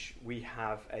V-Edge, we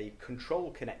have a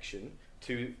control connection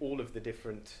to all of the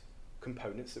different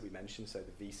components that we mentioned, so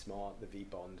the V-Smart, the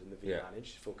V-Bond, and the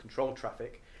V-Manage for control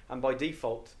traffic. And by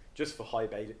default, just for high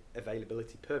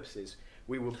availability purposes,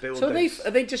 we will build those.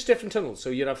 Are they just different tunnels? So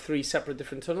you'd have 3 separate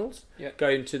different tunnels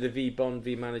going to the V-Bond,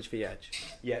 V-Manage, V-Edge?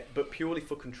 Yeah, but purely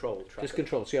for control traffic. Just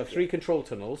control. So you have 3 control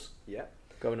tunnels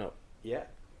going up. Yeah.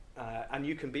 And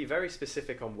you can be very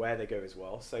specific on where they go as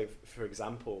well. So, for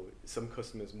example, some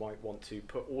customers might want to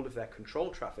put all of their control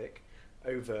traffic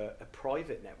over a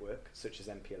private network, such as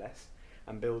MPLS,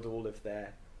 and build all of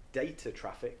their data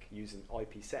traffic using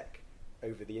IPsec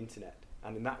over the internet.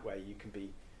 And in that way, you can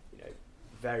be,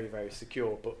 very, very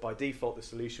secure. But by default, the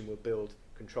solution will build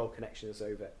control connections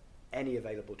over any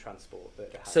available transport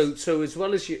that it has. So as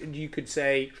well as you could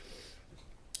say,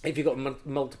 if you've got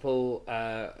multiple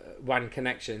WAN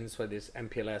connections, whether it's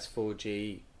MPLS,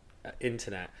 4G,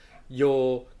 internet,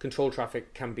 your control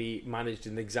traffic can be managed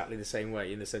in exactly the same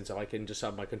way, in the sense that I can just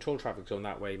have my control traffic going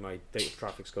that way, my data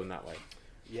traffic's going that way.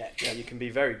 Yeah, you can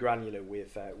be very granular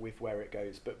with where it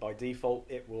goes, but by default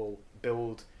it will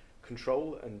build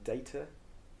control and data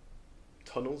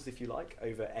tunnels, if you like,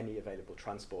 over any available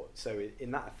transport. So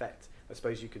in that effect, I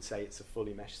suppose you could say it's a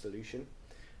fully meshed solution.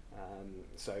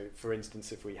 So for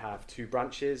instance, if we have 2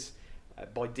 branches,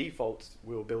 by default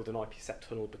we'll build an IPsec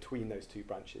tunnel between those 2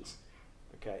 branches.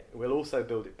 Okay, we'll also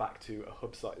build it back to a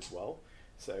hub site as well.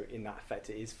 So in that effect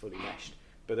it is fully meshed.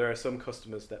 But there are some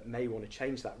customers that may want to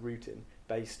change that routing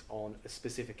based on a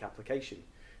specific application.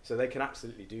 So they can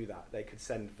absolutely do that. They could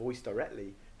send voice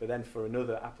directly, but then for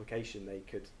another application they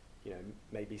could,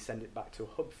 maybe send it back to a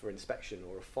hub for inspection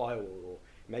or a firewall, or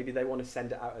maybe they want to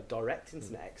send it out a direct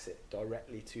internet exit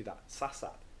directly to that SaaS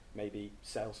app, maybe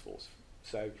Salesforce.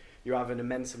 So you have an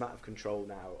immense amount of control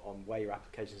now on where your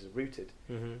applications are routed.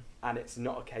 Mm-hmm. And it's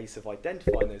not a case of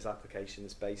identifying those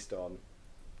applications based on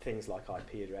things like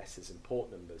IP addresses and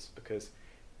port numbers, because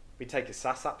we take a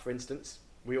SaaS app, for instance,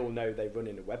 we all know they run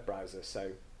in a web browser,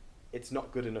 so it's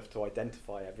not good enough to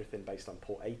identify everything based on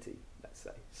port 80, let's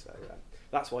say. So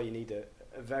that's why you need a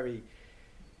very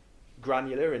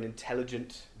granular and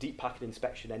intelligent deep packet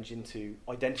inspection engine to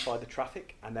identify the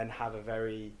traffic and then have a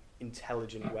very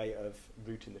intelligent way of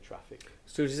routing the traffic.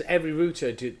 So does every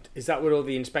router, is that where all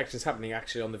the inspections happening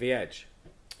actually on the V-Edge?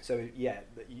 So yeah,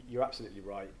 you're absolutely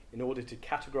right. In order to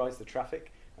categorize the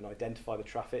traffic and identify the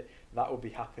traffic. That will be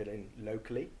happening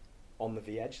locally on the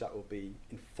V-Edge. That will be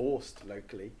enforced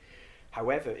locally.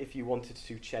 However, if you wanted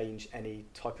to change any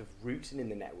type of routing in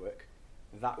the network,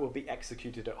 that will be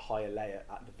executed at higher layer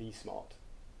at the vSmart.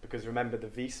 Because remember, the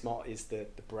vSmart is the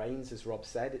brains, as Rob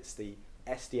said. It's the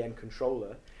SDN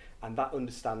controller, and that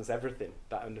understands everything.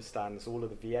 That understands all of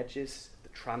the V-edges, the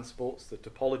transports, the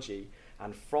topology,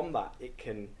 and from that it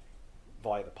can,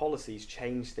 via the policies,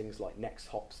 change things like next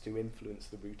hops to influence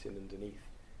the routing underneath.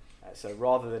 So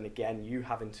rather than, again, you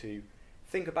having to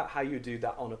think about how you do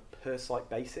that on a per site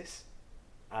basis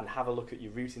and have a look at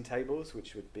your routing tables,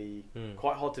 which would be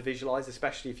quite hard to visualize,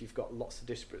 especially if you've got lots of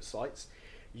disparate sites,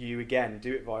 you again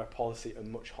do it via policy at a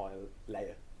much higher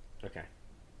layer. Okay,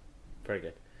 very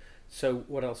good. So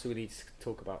what else do we need to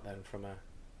talk about then from a...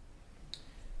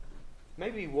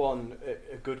 Maybe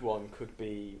a good one could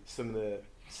be some of the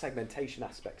segmentation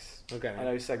aspects. Okay. I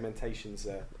know segmentation's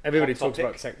a Everybody hot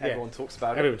talks topic. about Everyone talks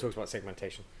about Everyone talks about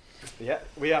segmentation. it. Yeah,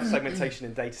 we have segmentation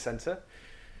in data center.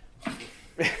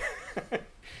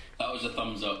 That was a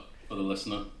thumbs up for the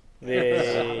listener.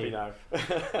 Happy now.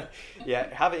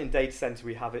 Yeah, have it in data center.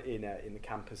 We have it in the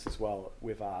campus as well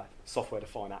with our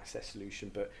software-defined access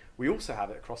solution. But we also have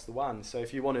it across the WAN. So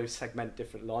if you want to segment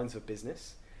different lines of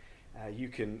business, you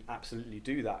can absolutely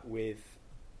do that with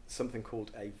something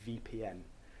called a VPN.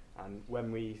 And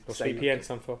when we What's say VPN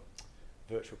stand for?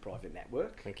 Virtual Private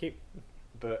Network, Thank you.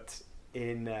 but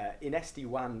in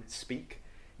SD-WAN speak,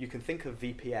 you can think of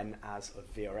VPN as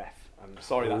a VRF. I'm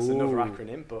sorry, that's another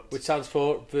acronym, but Which stands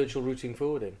for Virtual Routing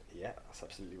Forwarding. yeah, that's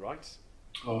absolutely right.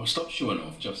 Oh, stop showing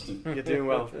off, Justin. You're doing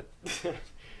well.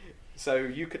 So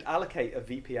you could allocate a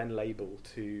VPN label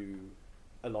to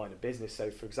a line of business.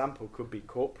 So for example, could be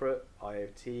corporate,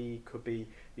 IoT,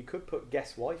 you could put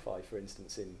guest Wi-Fi, for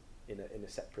instance, in a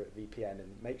separate VPN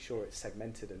and make sure it's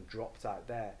segmented and dropped out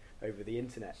there over the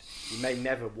internet. You may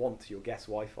never want your guest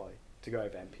Wi-Fi to go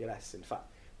over MPLS. In fact,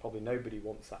 probably nobody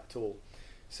wants that at all.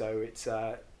 So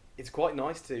it's quite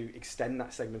nice to extend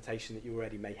that segmentation that you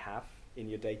already may have in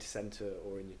your data center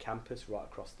or in your campus right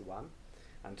across the WAN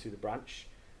and to the branch.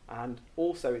 And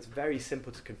also it's very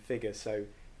simple to configure. So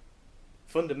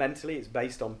fundamentally it's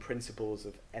based on principles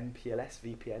of MPLS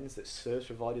VPNs that service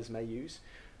providers may use,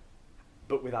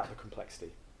 but without the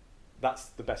complexity. That's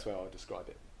the best way I would describe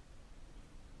it.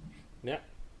 Yeah.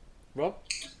 Rob?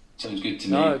 Sounds good to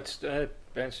me. No, it's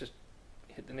Ben's just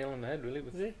hit the nail on the head, really.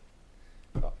 With Is he?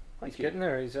 he's getting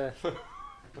there. He's so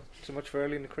much for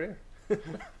early in the career.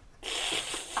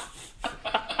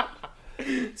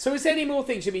 So is there any more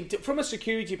things, I mean, from a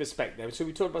security perspective, so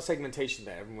we talked about segmentation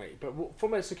there, haven't we? But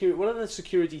from a security, what other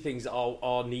security things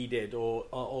are needed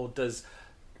or does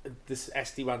this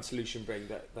SD-WAN solution bring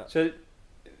that? So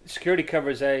security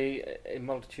covers a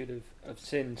multitude of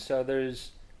sins. So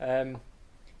there's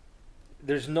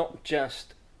not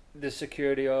just the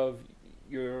security of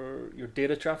your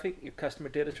data traffic, your customer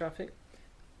data traffic,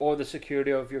 or the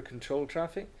security of your control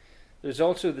traffic. There's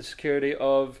also the security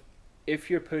of, if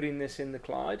you're putting this in the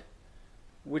cloud,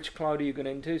 which cloud are you going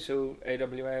into? So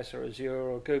AWS or Azure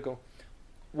or Google,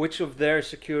 which of their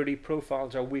security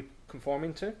profiles are we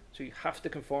conforming to? So you have to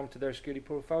conform to their security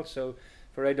profiles. So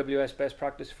for AWS best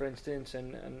practice, for instance,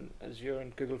 and Azure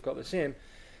and Google have got the same.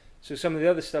 So some of the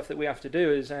other stuff that we have to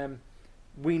do is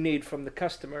we need from the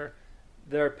customer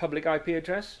their public IP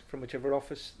address from whichever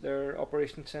office their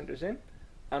operation center is in,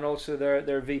 and also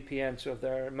their VPN, so if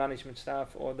their management staff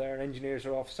or their engineers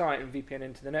are off-site and VPN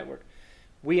into the network.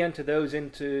 We enter those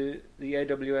into the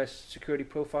AWS security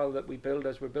profile that we build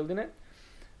as we're building it,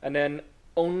 and then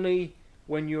only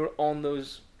when you're on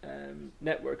those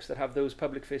networks that have those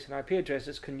public-facing IP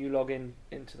addresses can you log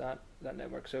into that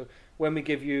network. So when we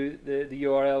give you the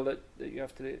URL that you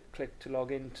have to click to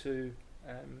log into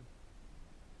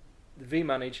the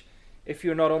vManage, if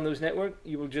you're not on those networks,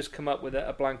 you will just come up with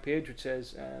a blank page which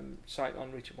says site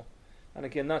unreachable. And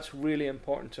again, that's really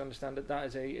important to understand that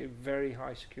is a very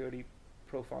high security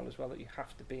profile as well that you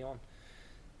have to be on.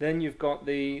 Then you've got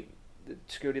the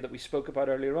security that we spoke about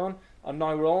earlier on, and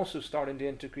now we're also starting to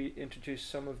introduce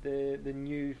some of the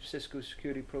new Cisco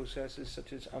security processes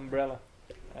such as Umbrella.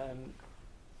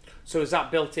 So is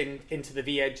that built into the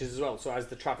V-edges as well? So as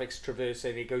the traffic's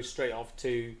traversing, it goes straight off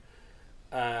to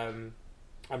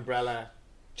Umbrella,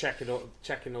 checking all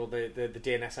the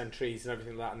DNS entries and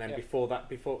everything like that, and then before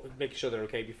making sure they're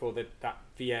okay before that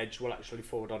V-edge will actually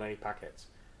forward on any packets.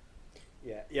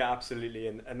 Yeah, absolutely,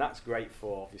 and that's great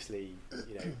for obviously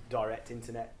direct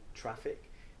internet traffic.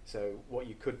 So what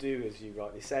you could do, as you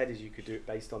rightly said, is you could do it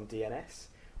based on DNS,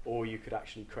 or you could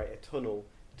actually create a tunnel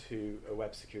to a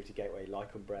web security gateway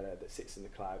like Umbrella that sits in the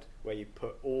cloud, where you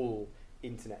put all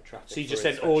internet traffic. So you just for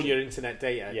send all inspection. your internet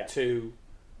data Yeah. to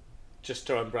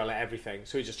umbrella everything.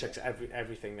 So he just checks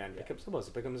everything then. Yeah.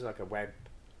 It becomes like a web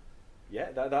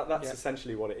Yeah, that's Yeah.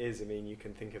 essentially what it is. I mean, you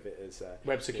can think of it as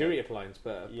web security appliance,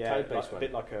 but a cloud-based like, a one.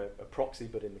 bit like a proxy,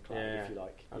 but in the cloud, Yeah. if you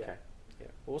like. Okay. Yeah.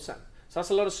 Awesome. So that's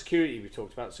a lot of security we've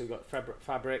talked about. So we've got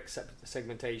fabric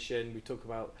segmentation. We talk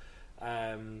about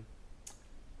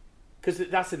because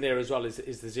that's in there as well. Is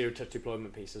the zero touch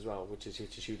deployment piece as well, which is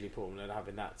hugely important, and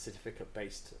having that certificate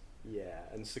based. Yeah,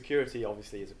 and security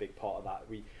obviously is a big part of that.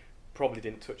 We probably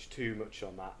didn't touch too much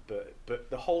on that, but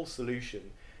the whole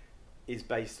solution is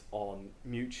based on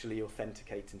mutually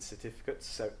authenticating certificates.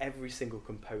 So every single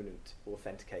component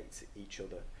authenticates each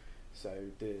other. So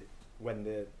when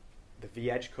the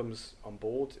vEdge comes on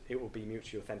board, it will be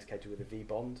mutually authenticated with a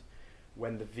vBond.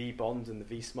 When the vBond and the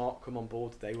vSmart come on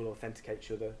board, they will authenticate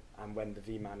each other. And when the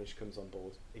vManage comes on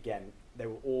board, again, they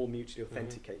will all mutually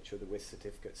authenticate each other with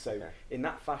certificates. So Okay. in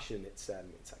that fashion, it's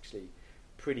actually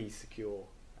pretty secure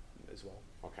as well.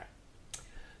 Okay.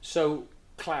 So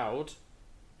cloud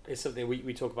is something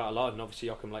we talk about a lot, and obviously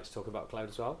Joachim likes to talk about cloud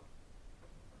as well.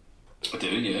 I do,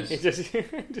 yes.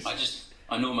 It just-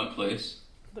 I know my place.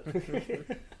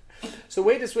 So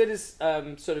where does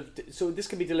so this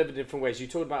can be delivered in different ways. You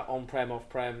talked about on-prem,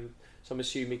 off-prem. So I'm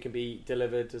assuming it can be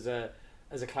delivered as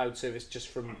a cloud service just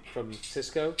from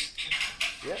Cisco.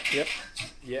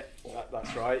 Yeah,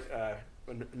 that's right.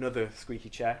 Another squeaky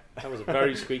chair. That was a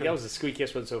very squeaky. That was the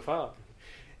squeakiest one so far.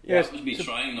 Yes. That was me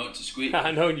trying not to squeak.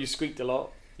 I know, and you squeaked a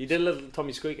lot. You did a little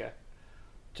Tommy squeaker.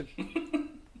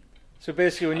 So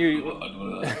basically, when you I don't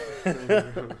know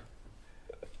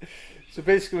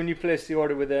that. when you place the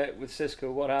order with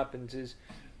Cisco, what happens is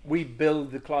we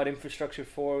build the cloud infrastructure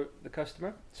for the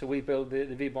customer. So we build the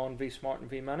vBond, vSmart, and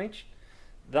vManage.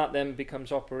 That then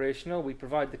becomes operational. We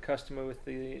provide the customer with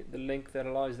the link that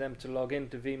allows them to log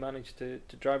into vManage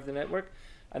to drive the network,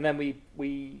 and then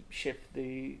we ship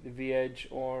the vEdge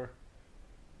or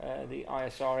the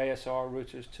ISR, ASR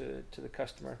routers to the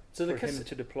customer So the for him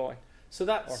to deploy So or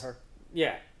that's her.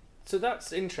 yeah. So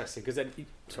that's interesting because then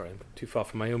sorry, I'm too far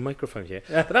from my own microphone here.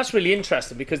 But that's really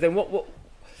interesting because then what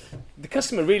the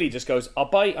customer really just goes, I'm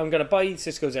going to buy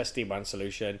Cisco's SD-WAN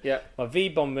solution. Yeah. My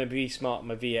vBomb, my vSmart,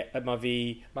 my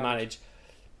vManage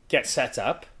get set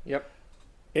up. Yep.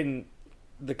 In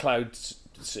the cloud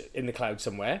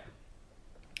somewhere.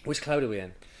 Which cloud are we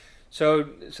in? So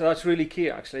that's really key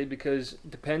actually, because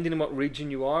depending on what region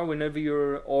you are, whenever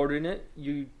you're ordering it,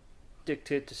 you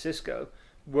dictate to Cisco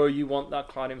where you want that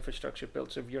cloud infrastructure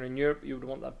built. So if you're in Europe, you would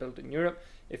want that built in Europe.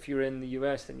 If you're in the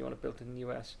US, then you want it built in the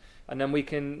US. And then we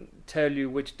can tell you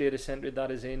which data center that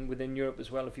is in within Europe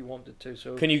as well if you wanted to.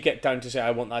 So Can you get down to say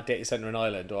I want that data center in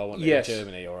Ireland or I want it Yes. in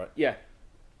Germany or yeah,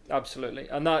 absolutely.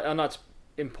 And that's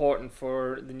important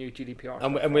for the new GDPR.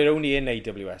 and we're only in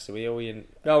AWS, are we only in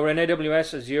No, we're in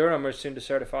AWS, Azure, and we're soon to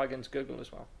certify against Google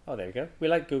as well. Oh, there we go. We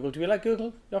like Google. Do we like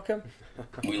Google, Joachim?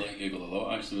 We like Google a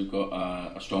lot. Actually, we've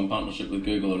got a strong partnership with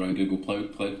Google around Google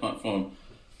Cloud Platform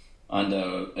and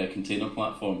a container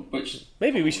platform, which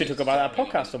Maybe we should talk about that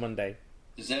podcast on Monday.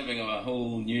 deserving of a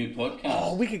whole new podcast.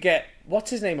 Oh, we could get what's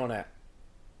his name on it?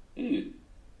 Ooh,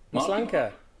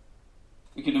 Maslanka.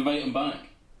 We could invite him back.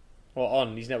 Or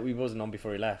on? He wasn't on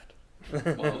before he left. Well,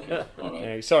 okay, all right.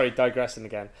 Anyway, sorry, digressing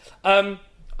again.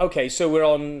 Okay, so we're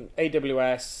on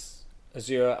AWS,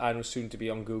 Azure, and we're soon to be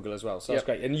on Google as well. So that's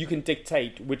Yep. great. And you can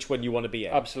dictate which one you want to be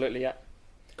in. Absolutely, yeah.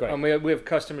 Great. And we have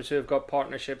customers who have got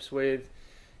partnerships with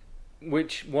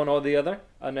which one or the other,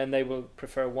 and then they will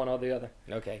prefer one or the other.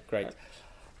 Okay, great.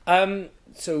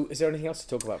 So is there anything else to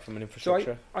talk about from an So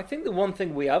infrastructure? I think the one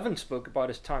thing we haven't spoke about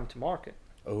is time to market,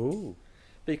 Oh,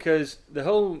 because the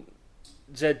whole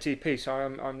ZTP.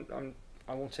 Sorry,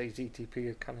 I won't say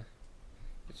ZTP.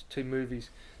 It's two movies.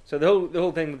 So the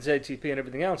whole thing with ZTP and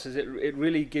everything else is it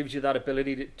really gives you that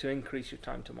ability to increase your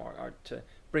time to market, or to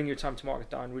bring your time to market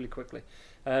down really quickly.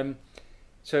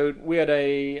 So we had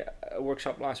a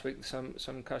workshop last week with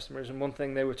some customers, and one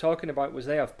thing they were talking about was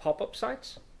they have pop-up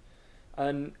sites,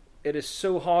 and it is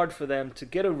so hard for them to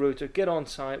get a router, get on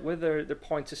site with their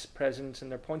points of presence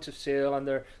and their points of sale and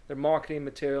their marketing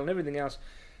material and everything else.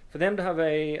 For them to have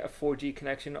a 4G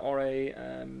connection or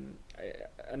an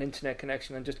internet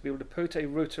connection, and just to be able to put a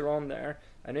router on there,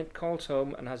 and it calls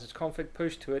home and has its config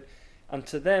pushed to it, and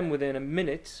to them within a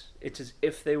minute, it's as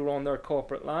if they were on their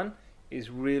corporate LAN, is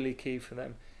really key for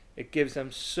them. It gives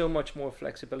them so much more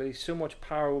flexibility, so much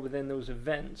power within those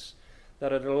events,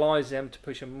 that it allows them to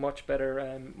push a much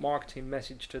better marketing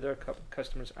message to their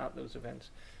customers at those events,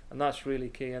 and that's really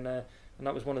key. And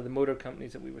that was one of the motor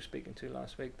companies that we were speaking to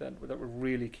last week that were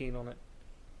really keen on it.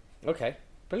 okay,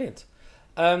 brilliant.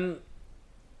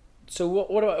 So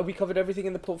what about, have we covered everything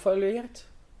in the portfolio yet?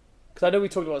 Because I know we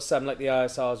talked about some, like the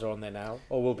ISRs are on there now,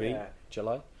 or will be, Yeah.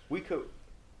 July. We could.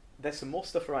 There's some more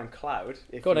stuff around cloud.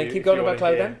 If Go on then, you- keep if going you about wanna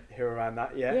cloud hear, then. Hear around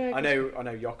that, yeah. Yeah, I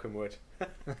know Joachim would.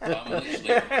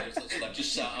 I've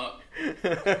just sat up.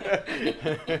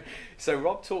 So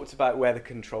Rob talked about where the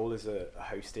controllers are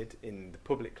hosted in the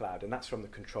public cloud, and that's from the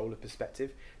controller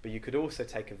perspective. But you could also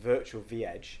take a virtual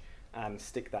vEdge and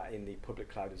stick that in the public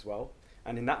cloud as well.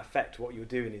 And in that effect, what you're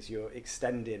doing is you're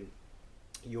extending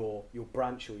your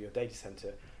branch or your data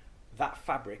center, that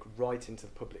fabric, right into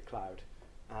the public cloud.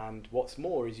 And what's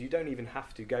more is you don't even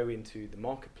have to go into the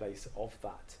marketplace of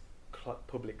that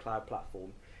public cloud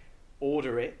platform,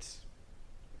 order it,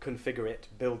 configure it,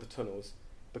 build the tunnels,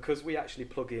 because we actually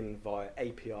plug in via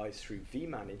APIs through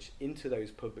vManage into those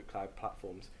public cloud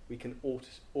platforms. We can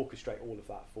orchestrate all of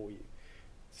that for you.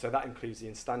 So that includes the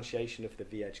instantiation of the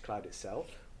vEdge cloud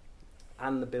itself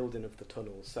and the building of the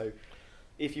tunnels. So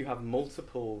if you have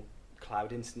multiple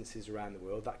cloud instances around the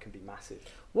world, that can be massive.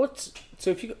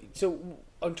 So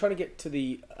I'm trying to get to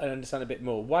and understand a bit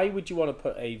more. Why would you want to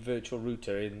put a virtual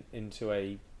router into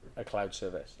a cloud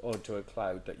service or into a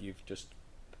cloud that you've just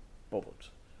bubbled?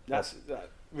 That's a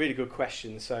really good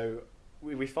question. So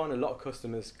we find a lot of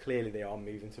customers, clearly they are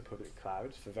moving to public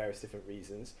cloud for various different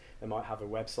reasons. They might have a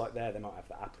website there, they might have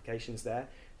the applications there,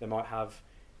 they might have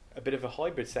a bit of a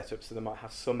hybrid setup, so they might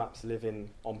have some apps living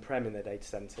on-prem in their data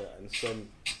center and some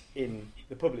in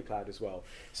the public cloud as well.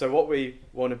 So what we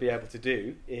want to be able to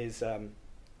do is,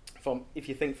 if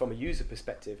you think from a user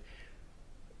perspective,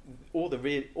 all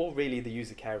really the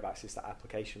user care about is that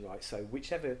application, right? So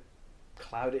whichever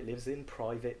cloud it lives in,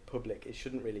 private, public, it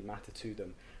shouldn't really matter to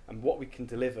them. And what we can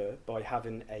deliver by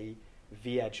having a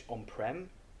vEdge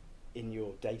on-prem in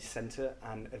your data center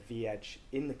and a vEdge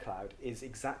in the cloud is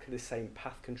exactly the same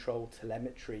path control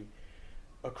telemetry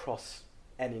across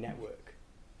any network.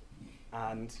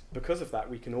 And because of that,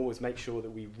 we can always make sure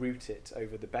that we route it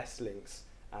over the best links,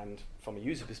 and from a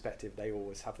user perspective, they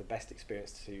always have the best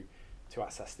experience to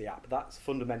access the app. That's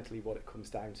fundamentally what it comes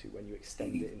down to when you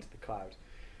extend it into the cloud.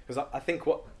 Because I think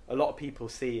what a lot of people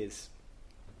see is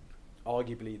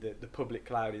arguably the public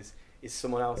cloud is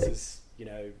someone else's,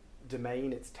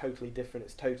 domain. It's totally different,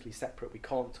 it's totally separate, we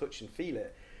can't touch and feel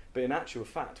it. But in actual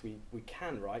fact, we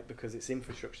can, right? Because it's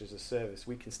infrastructure as a service.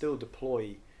 We can still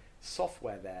deploy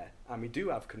software there, and we do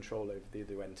have control over the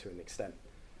other end to an extent.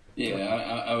 Yeah,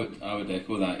 I would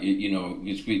echo that.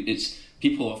 It's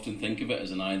people often think of it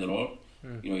as an either or.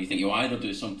 You think you either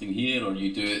do something here or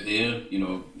you do it there.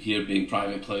 Here being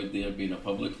private cloud, there being a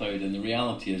public cloud. And the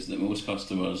reality is that most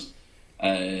customers,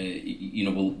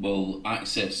 will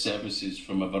access services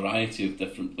from a variety of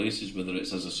different places, whether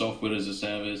it's as a software as a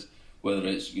service, whether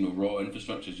it's raw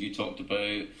infrastructure as you talked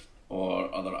about,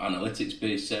 or other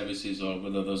analytics-based services, or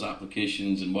whether there's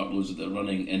applications and workloads that are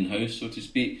running in-house, so to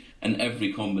speak, and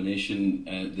every combination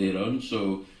thereon.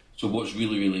 So what's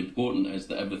really, really important is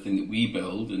that everything that we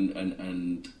build and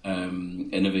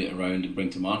innovate around and bring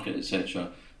to market,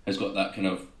 etc., has got that kind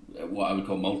of what I would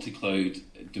call multi-cloud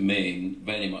domain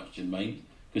very much in mind.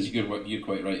 Because you're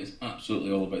quite right, it's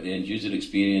absolutely all about the end user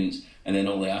experience, and then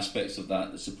all the aspects of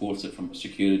that support it from a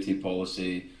security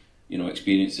policy,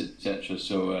 experience, etc.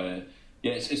 So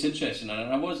it's interesting, and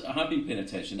I have been paying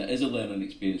attention. It is a learning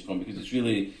experience because it's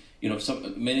really,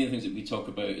 many of the things that we talk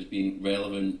about as being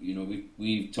relevant.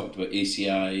 We've talked about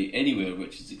ACI Anywhere,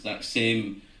 which is the exact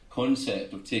same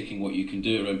concept of taking what you can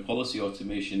do around policy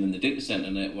automation in the data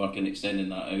center network and extending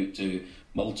that out to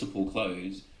multiple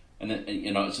clouds. And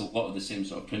it's a lot of the same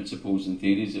sort of principles and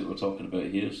theories that we're talking about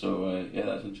here. So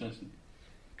that's interesting.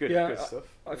 Good stuff.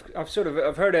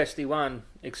 I've heard SD-WAN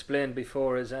explained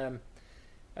before as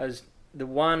the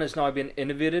WAN has now been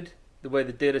innovated the way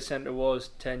the data center was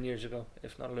 10 years ago,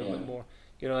 if not a little bit more.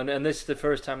 And this is the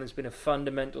first time there's been a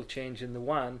fundamental change in the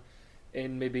WAN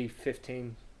in maybe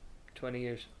 15, 20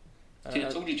 years. See, I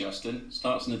told you, Justin, it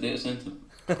starts in the data center.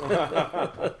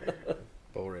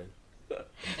 Boring.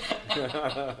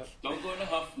 Don't go in a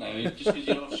huff now, just because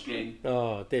you're off screen.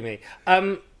 Oh, dear me.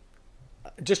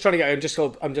 Just trying to get.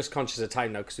 I'm just conscious of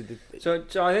time now. So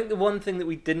I think the one thing that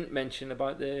we didn't mention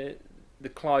about the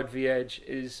cloud vEdge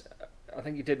is, I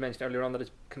think you did mention earlier on that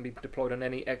it can be deployed on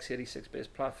any x86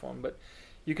 based platform, but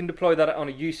you can deploy that on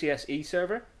a UCS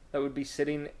server that would be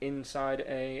sitting inside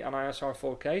an ISR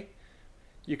 4K.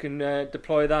 You can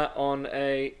deploy that on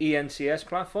a ENCS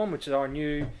platform, which is our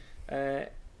new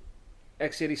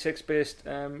x86 based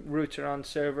router and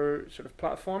server sort of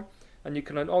platform, and you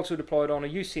can also deploy it on a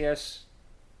UCS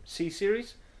C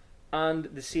series and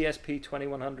the CSP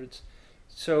 2100s.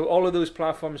 So all of those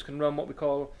platforms can run what we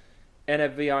call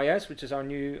NFVIS, which is our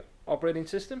new operating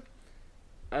system,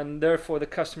 and therefore the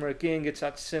customer again gets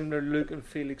that similar look and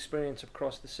feel experience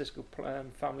across the Cisco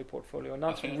family portfolio, and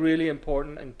that's Okay. really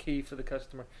important and key for the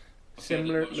customer.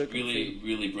 Similar Works look really, and feel.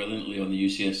 really brilliantly on the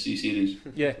UCSC series.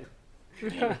 Yeah.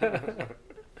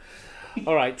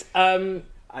 All right.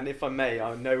 And if I may,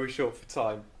 I know we're short for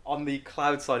time. On the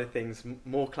cloud side of things,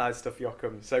 more cloud stuff,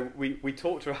 Joachim. So we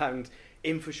talked around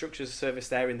infrastructure as a service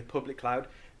there in the public cloud,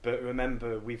 but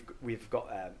remember we've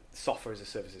got software as a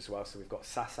service as well. So we've got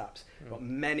SaaS apps. We've got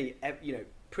many,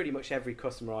 pretty much every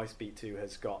customer I speak to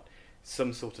has got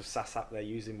some sort of SaaS app they're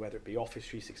using, whether it be Office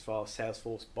 365,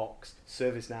 Salesforce, Box,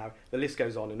 ServiceNow. The list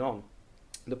goes on and on.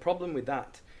 The problem with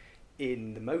that,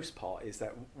 in the most part, is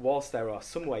that whilst there are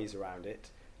some ways around it,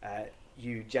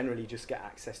 you generally just get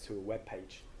access to a web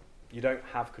page. You don't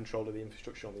have control of the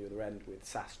infrastructure on the other end with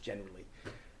SaaS generally.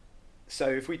 So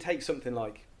if we take something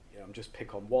like, I'm just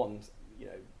pick on one,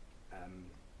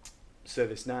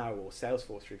 ServiceNow or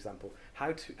Salesforce, for example,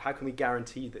 how can we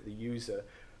guarantee that the user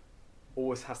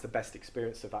always has the best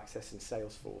experience of accessing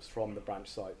Salesforce from the branch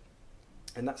site?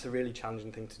 And that's a really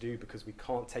challenging thing to do, because we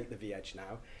can't take the vEdge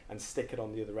now and stick it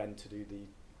on the other end to do the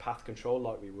path control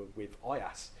like we would with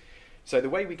IaaS. So the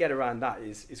way we get around that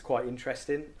is quite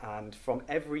interesting, and from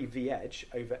every vEdge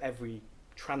over every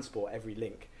transport, every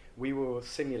link, we will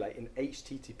simulate an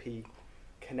HTTP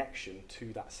connection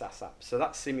to that SaaS app. So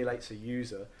that simulates a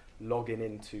user logging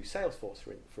into Salesforce,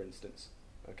 for instance.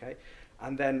 Okay,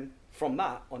 and then from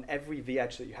that, on every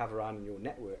vEdge that you have around in your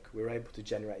network, we're able to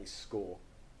generate a score.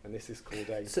 And this is called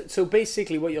a... So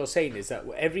basically what you're saying is that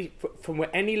from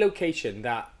any location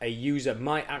that a user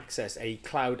might access a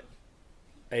cloud,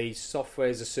 a software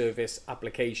as a service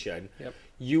application, Yep.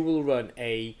 you will run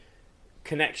a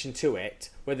connection to it,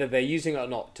 whether they're using it or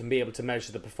not, to be able to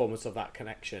measure the performance of that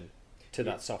connection to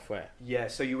that software. Yeah,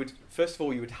 so you would, first of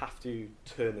all, you would have to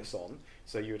turn this on.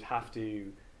 So you would have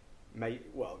to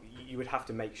you would have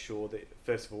to make sure that,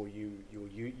 first of all, you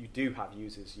do have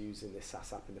users using this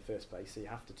SaaS app in the first place, so you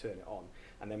have to turn it on.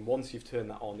 And then once you've turned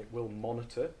that on, it will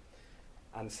monitor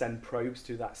and send probes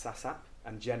to that SaaS app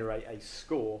and generate a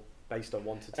score based on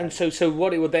 1 to 10. And so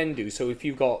what it will then do, so if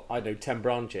you've got, 10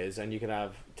 branches, and you can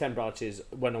have 10 branches,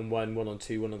 1 on 1, 1 on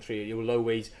 2, 1 on 3, you will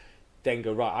always then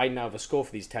go, right, I now have a score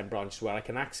for these 10 branches where I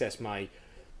can access my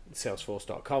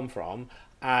Salesforce.com from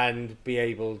and be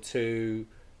able to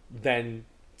then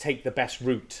take the best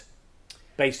route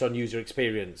based on user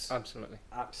experience. Absolutely.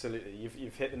 Absolutely,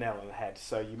 you've hit the nail on the head.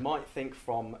 So you might think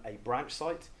from a branch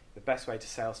site, the best way to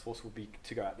Salesforce would be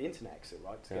to go out the internet exit,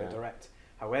 right, to go direct.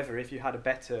 However, if you had a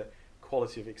better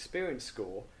quality of experience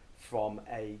score from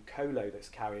a colo that's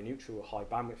carrier neutral or high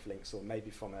bandwidth links, or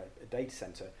maybe from a data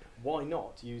center, why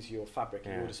not use your fabric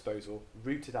at your disposal,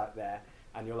 route it out there,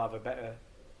 and you'll have a better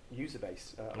user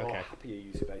base, or a happier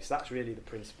user base. That's really the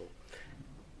principle.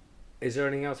 Is there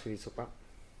anything else we need to talk about?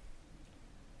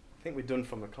 I think we're done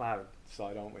from the cloud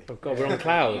side, aren't we? Oh God, we're on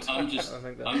cloud.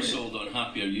 I'm sold on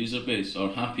happier user base,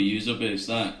 or happy user base.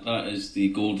 That is the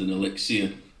golden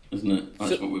elixir, isn't it?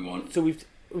 That's what we want. So we've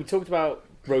talked about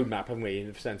roadmap, haven't we,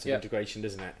 in the sense of integration,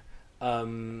 doesn't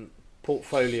it?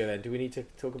 Portfolio then, do we need to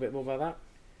talk a bit more about that?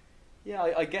 Yeah,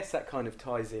 I guess that kind of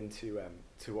ties into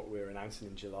to what we're announcing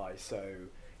in July. So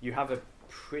you have a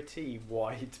pretty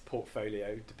wide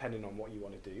portfolio depending on what you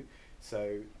want to do.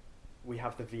 So we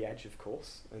have the vEdge, of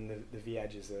course, and the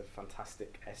vEdge is a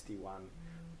fantastic SD-WAN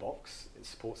box. It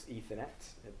supports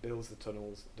Ethernet, it builds the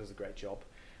tunnels, does a great job.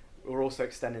 We're also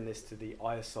extending this to the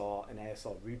ISR and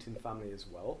ASR routing family as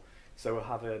well. So we'll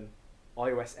have an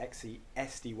iOS XE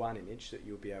SD-WAN image that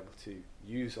you'll be able to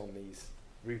use on these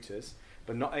routers.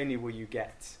 But not only will you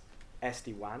get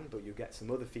SD-WAN, but you'll get some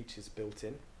other features built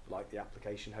in, like the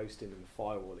application hosting and the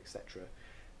firewall, etc.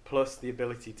 Plus the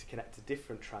ability to connect to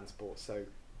different transports. So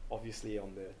obviously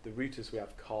on the routers we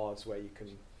have cards where you can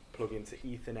plug into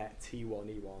Ethernet, T1,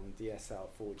 E1, DSL,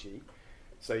 4G.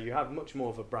 So you have much more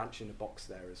of a branch in the box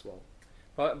there as well.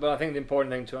 But I think the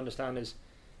important thing to understand is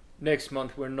next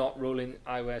month we're not rolling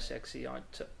iOS XE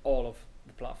out to all of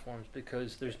the platforms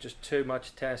because there's just too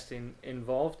much testing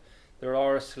involved. There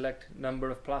are a select number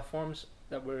of platforms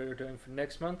that we're doing for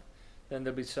next month. Then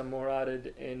there'll be some more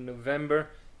added in November,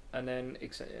 and then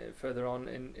further on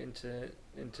into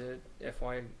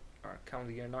FY or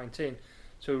calendar year 19.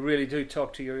 So really do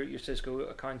talk to your Cisco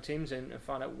account teams and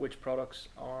find out which products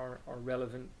are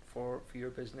relevant for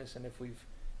your business, and if we've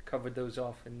covered those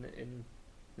off in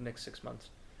the next 6 months.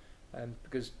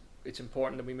 Because it's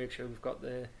important that we make sure we've got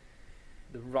the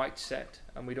right set,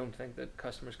 and we don't think that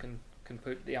customers can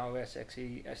put the iOS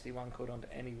XE SD-WAN code onto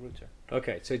any router.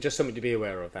 Okay, so just something to be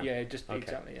aware of then. Yeah,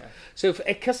 exactly, yeah. So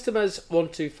if customers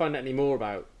want to find out any more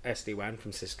about SD-WAN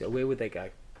from Cisco, where would they go?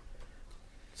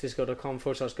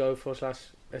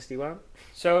 Cisco.com/go/SD-WAN?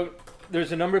 So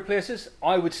there's a number of places.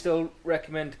 I would still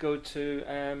recommend to go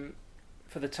to,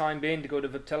 for the time being, to go to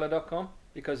Viptela.com,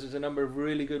 because there's a number of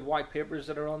really good white papers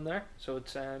that are on there. So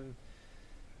it's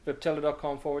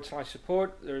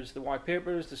Viptela.com/support. There's the white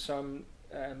papers. There's some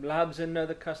labs in there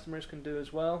that customers can do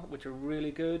as well, which are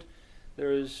really good.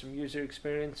 There is some user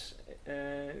experience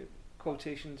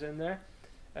quotations in there.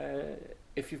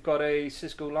 If you've got a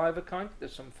Cisco Live account,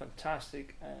 there's some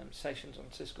fantastic sessions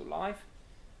on Cisco Live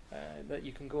that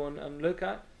you can go and look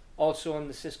at. Also on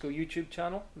the Cisco YouTube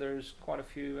channel, there's quite a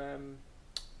few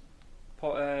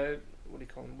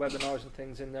webinars and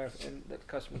things in there that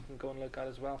customers can go and look at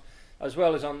as well as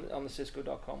on the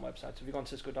Cisco.com website. So if you go on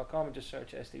Cisco.com and just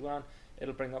search SD-WAN,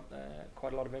 it'll bring up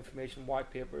quite a lot of information, white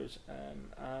papers,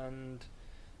 and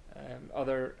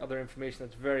other information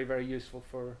that's very, very useful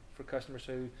for customers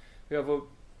who have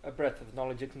a breadth of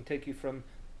knowledge. It can take you from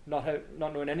not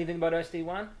knowing anything about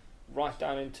SD-WAN right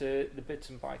down into the bits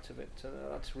and bytes of it. So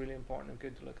that's really important and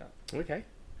good to look at. Okay.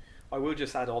 I will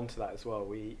just add on to that as well.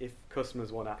 If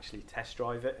customers want to actually test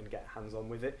drive it and get hands-on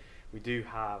with it, we do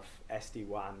have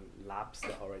SD-WAN labs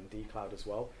that are in dCloud as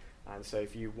well. And so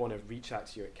if you want to reach out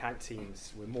to your account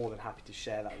teams, we're more than happy to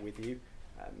share that with you.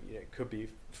 It could be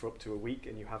for up to a week,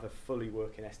 and you have a fully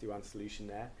working SD-WAN solution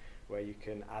there where you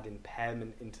can add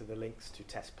impairment into the links to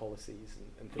test policies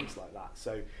and things like that.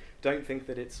 So don't think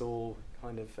that it's all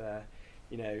kind of,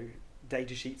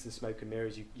 data sheets and smoke and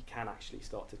mirrors. You can actually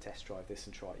start to test drive this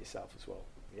and try it yourself as well.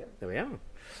 Yeah. There we are.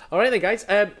 All right then, guys.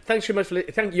 Thanks very much for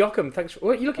thank Joachim. Thanks.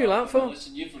 What are you looking at for?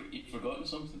 Listen, you've forgotten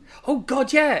something. Oh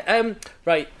God, yeah.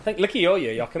 Right. Look at you,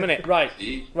 Joachim, innit? Right.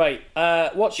 Right.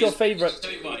 What's your favourite? Just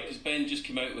tell you why, because Ben just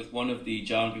came out with one of the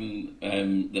jargon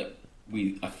that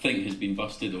I think has been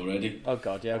busted already. Oh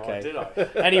God, yeah. Okay. Did I?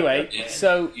 Anyway, Yeah,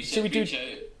 so should we do?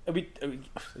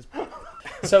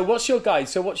 So what's your guide?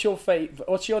 So what's your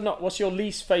What's your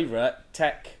least favourite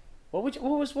tech? What do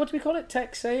we call it?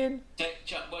 Tech saying? Well,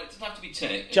 it doesn't have to be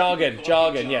tech. Jargon.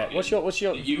 Yeah. What's your?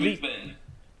 That you would bin.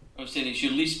 I was saying it's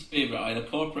your least favourite, either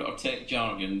corporate or tech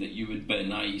jargon that you would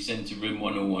bin, i.e. send to room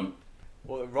 101.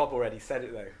 Well, Rob already said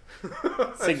it though.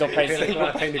 Single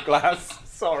pane of glass.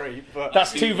 Sorry, but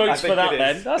that's 2 votes for that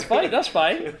then. That's fine. That's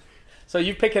fine. So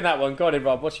you're picking that one. Go on, in,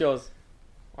 Rob. What's yours?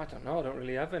 I don't know. I don't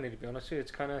really have any, to be honest with you.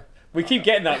 It's kind of... We keep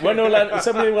getting that.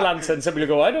 Somebody will answer and somebody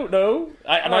will go, I don't know.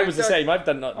 I was the same. I've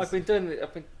done that. I've been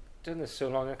doing this so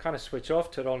long, I kind of switch off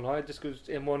to it all now. It just goes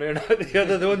in one ear and out the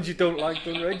other. The ones you don't like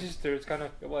don't register. It's kind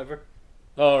of whatever.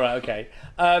 All right, okay.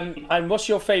 And what's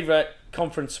your favourite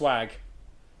conference swag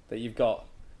that you've got?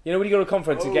 You know when you go to a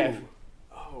conference and get...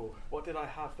 Oh, what did I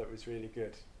have that was really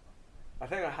good? I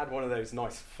think I had one of those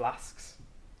nice flasks.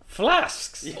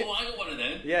 Flasks? Yeah. Oh, I got one of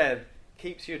them. Yeah.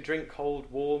 Keeps your drink cold,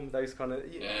 warm, those kind of...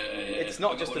 It's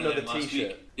not just another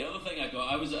T-shirt. The other thing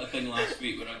I was at a thing last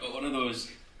week where I got one of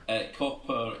those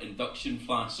copper induction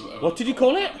flasks or whatever. What did you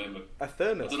call it? A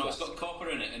thermos. I don't know, it's got copper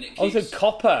in it. And it keeps, oh, it's a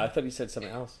copper. I thought you said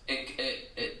something else.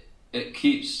 It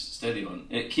keeps... Steady on.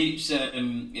 It keeps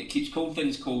cold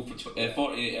things cold for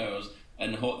 48 hours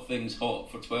and hot things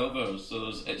hot for 12 hours.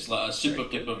 So it's like a super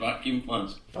duper vacuum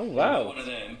flask. Oh, wow. One of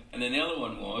them. And then the other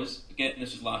one was, again,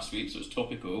 this was last week, so it's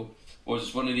topical,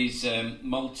 was one of these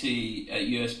multi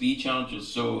USB chargers.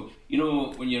 So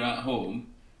when you're at home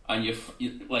and you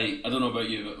like, I don't know about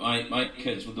you, but my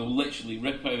kids, they'll literally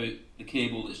rip out the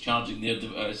cable that's charging their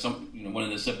one of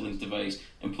their siblings' device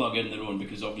and plug in their own,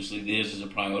 because obviously theirs is a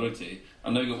priority.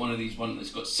 I've now got one of these that's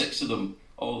got 6 of them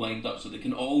all lined up so they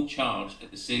can all charge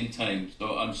at the same time.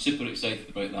 So I'm super excited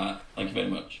about that. Thank you very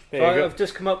much. So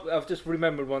I've just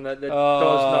remembered one that does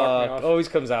knock me off. Always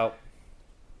comes out.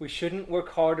 We shouldn't work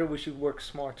harder, we should work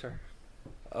smarter.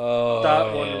 Oh,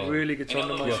 that one really gets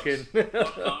under my skin.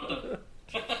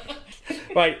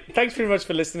 Right, thanks very much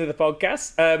for listening to the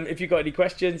podcast. If you've got any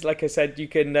questions, like I said, you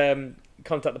can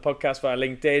contact the podcast via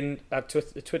LinkedIn, at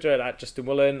Twitter at Justin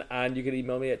Woolen, and you can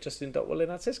email me at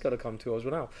justin.woolen@cisco.com too as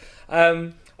well.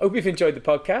 Hope you've enjoyed the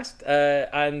podcast,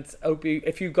 and hope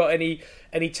if you've got any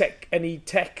tech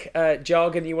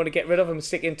jargon you want to get rid of and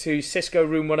stick into Cisco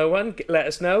Room 101, let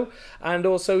us know, and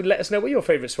also let us know what your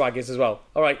favourite swag is as well.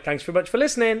 All right, thanks very much for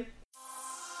listening.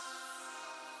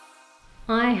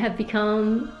 I have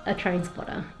become a train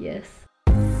spotter, yes.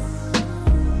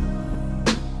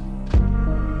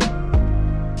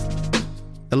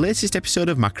 The latest episode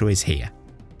of Macro is here.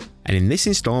 And in this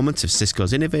instalment of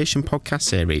Cisco's Innovation Podcast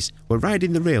series, we're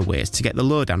riding the railways to get the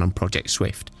lowdown on Project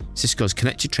Swift, Cisco's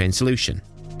connected train solution.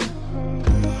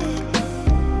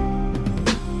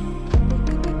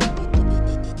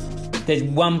 There's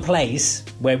one place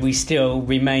where we still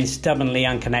remain stubbornly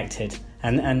unconnected,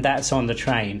 and that's on the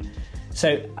train.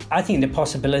 So I think the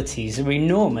possibilities are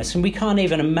enormous, and we can't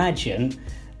even imagine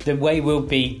the way we'll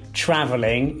be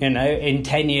travelling, in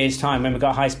 10 years' time when we've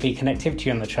got high-speed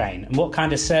connectivity on the train, and what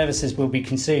kind of services we'll be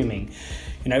consuming,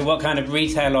 what kind of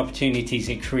retail opportunities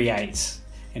it creates,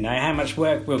 how much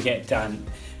work will get done.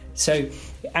 So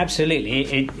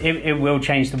absolutely, it will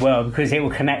change the world, because it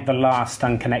will connect the last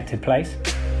unconnected place.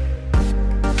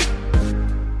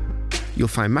 You'll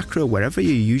find Macro wherever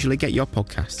you usually get your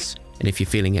podcasts. And if you're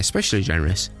feeling especially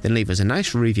generous, then leave us a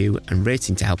nice review and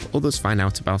rating to help others find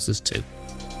out about us too.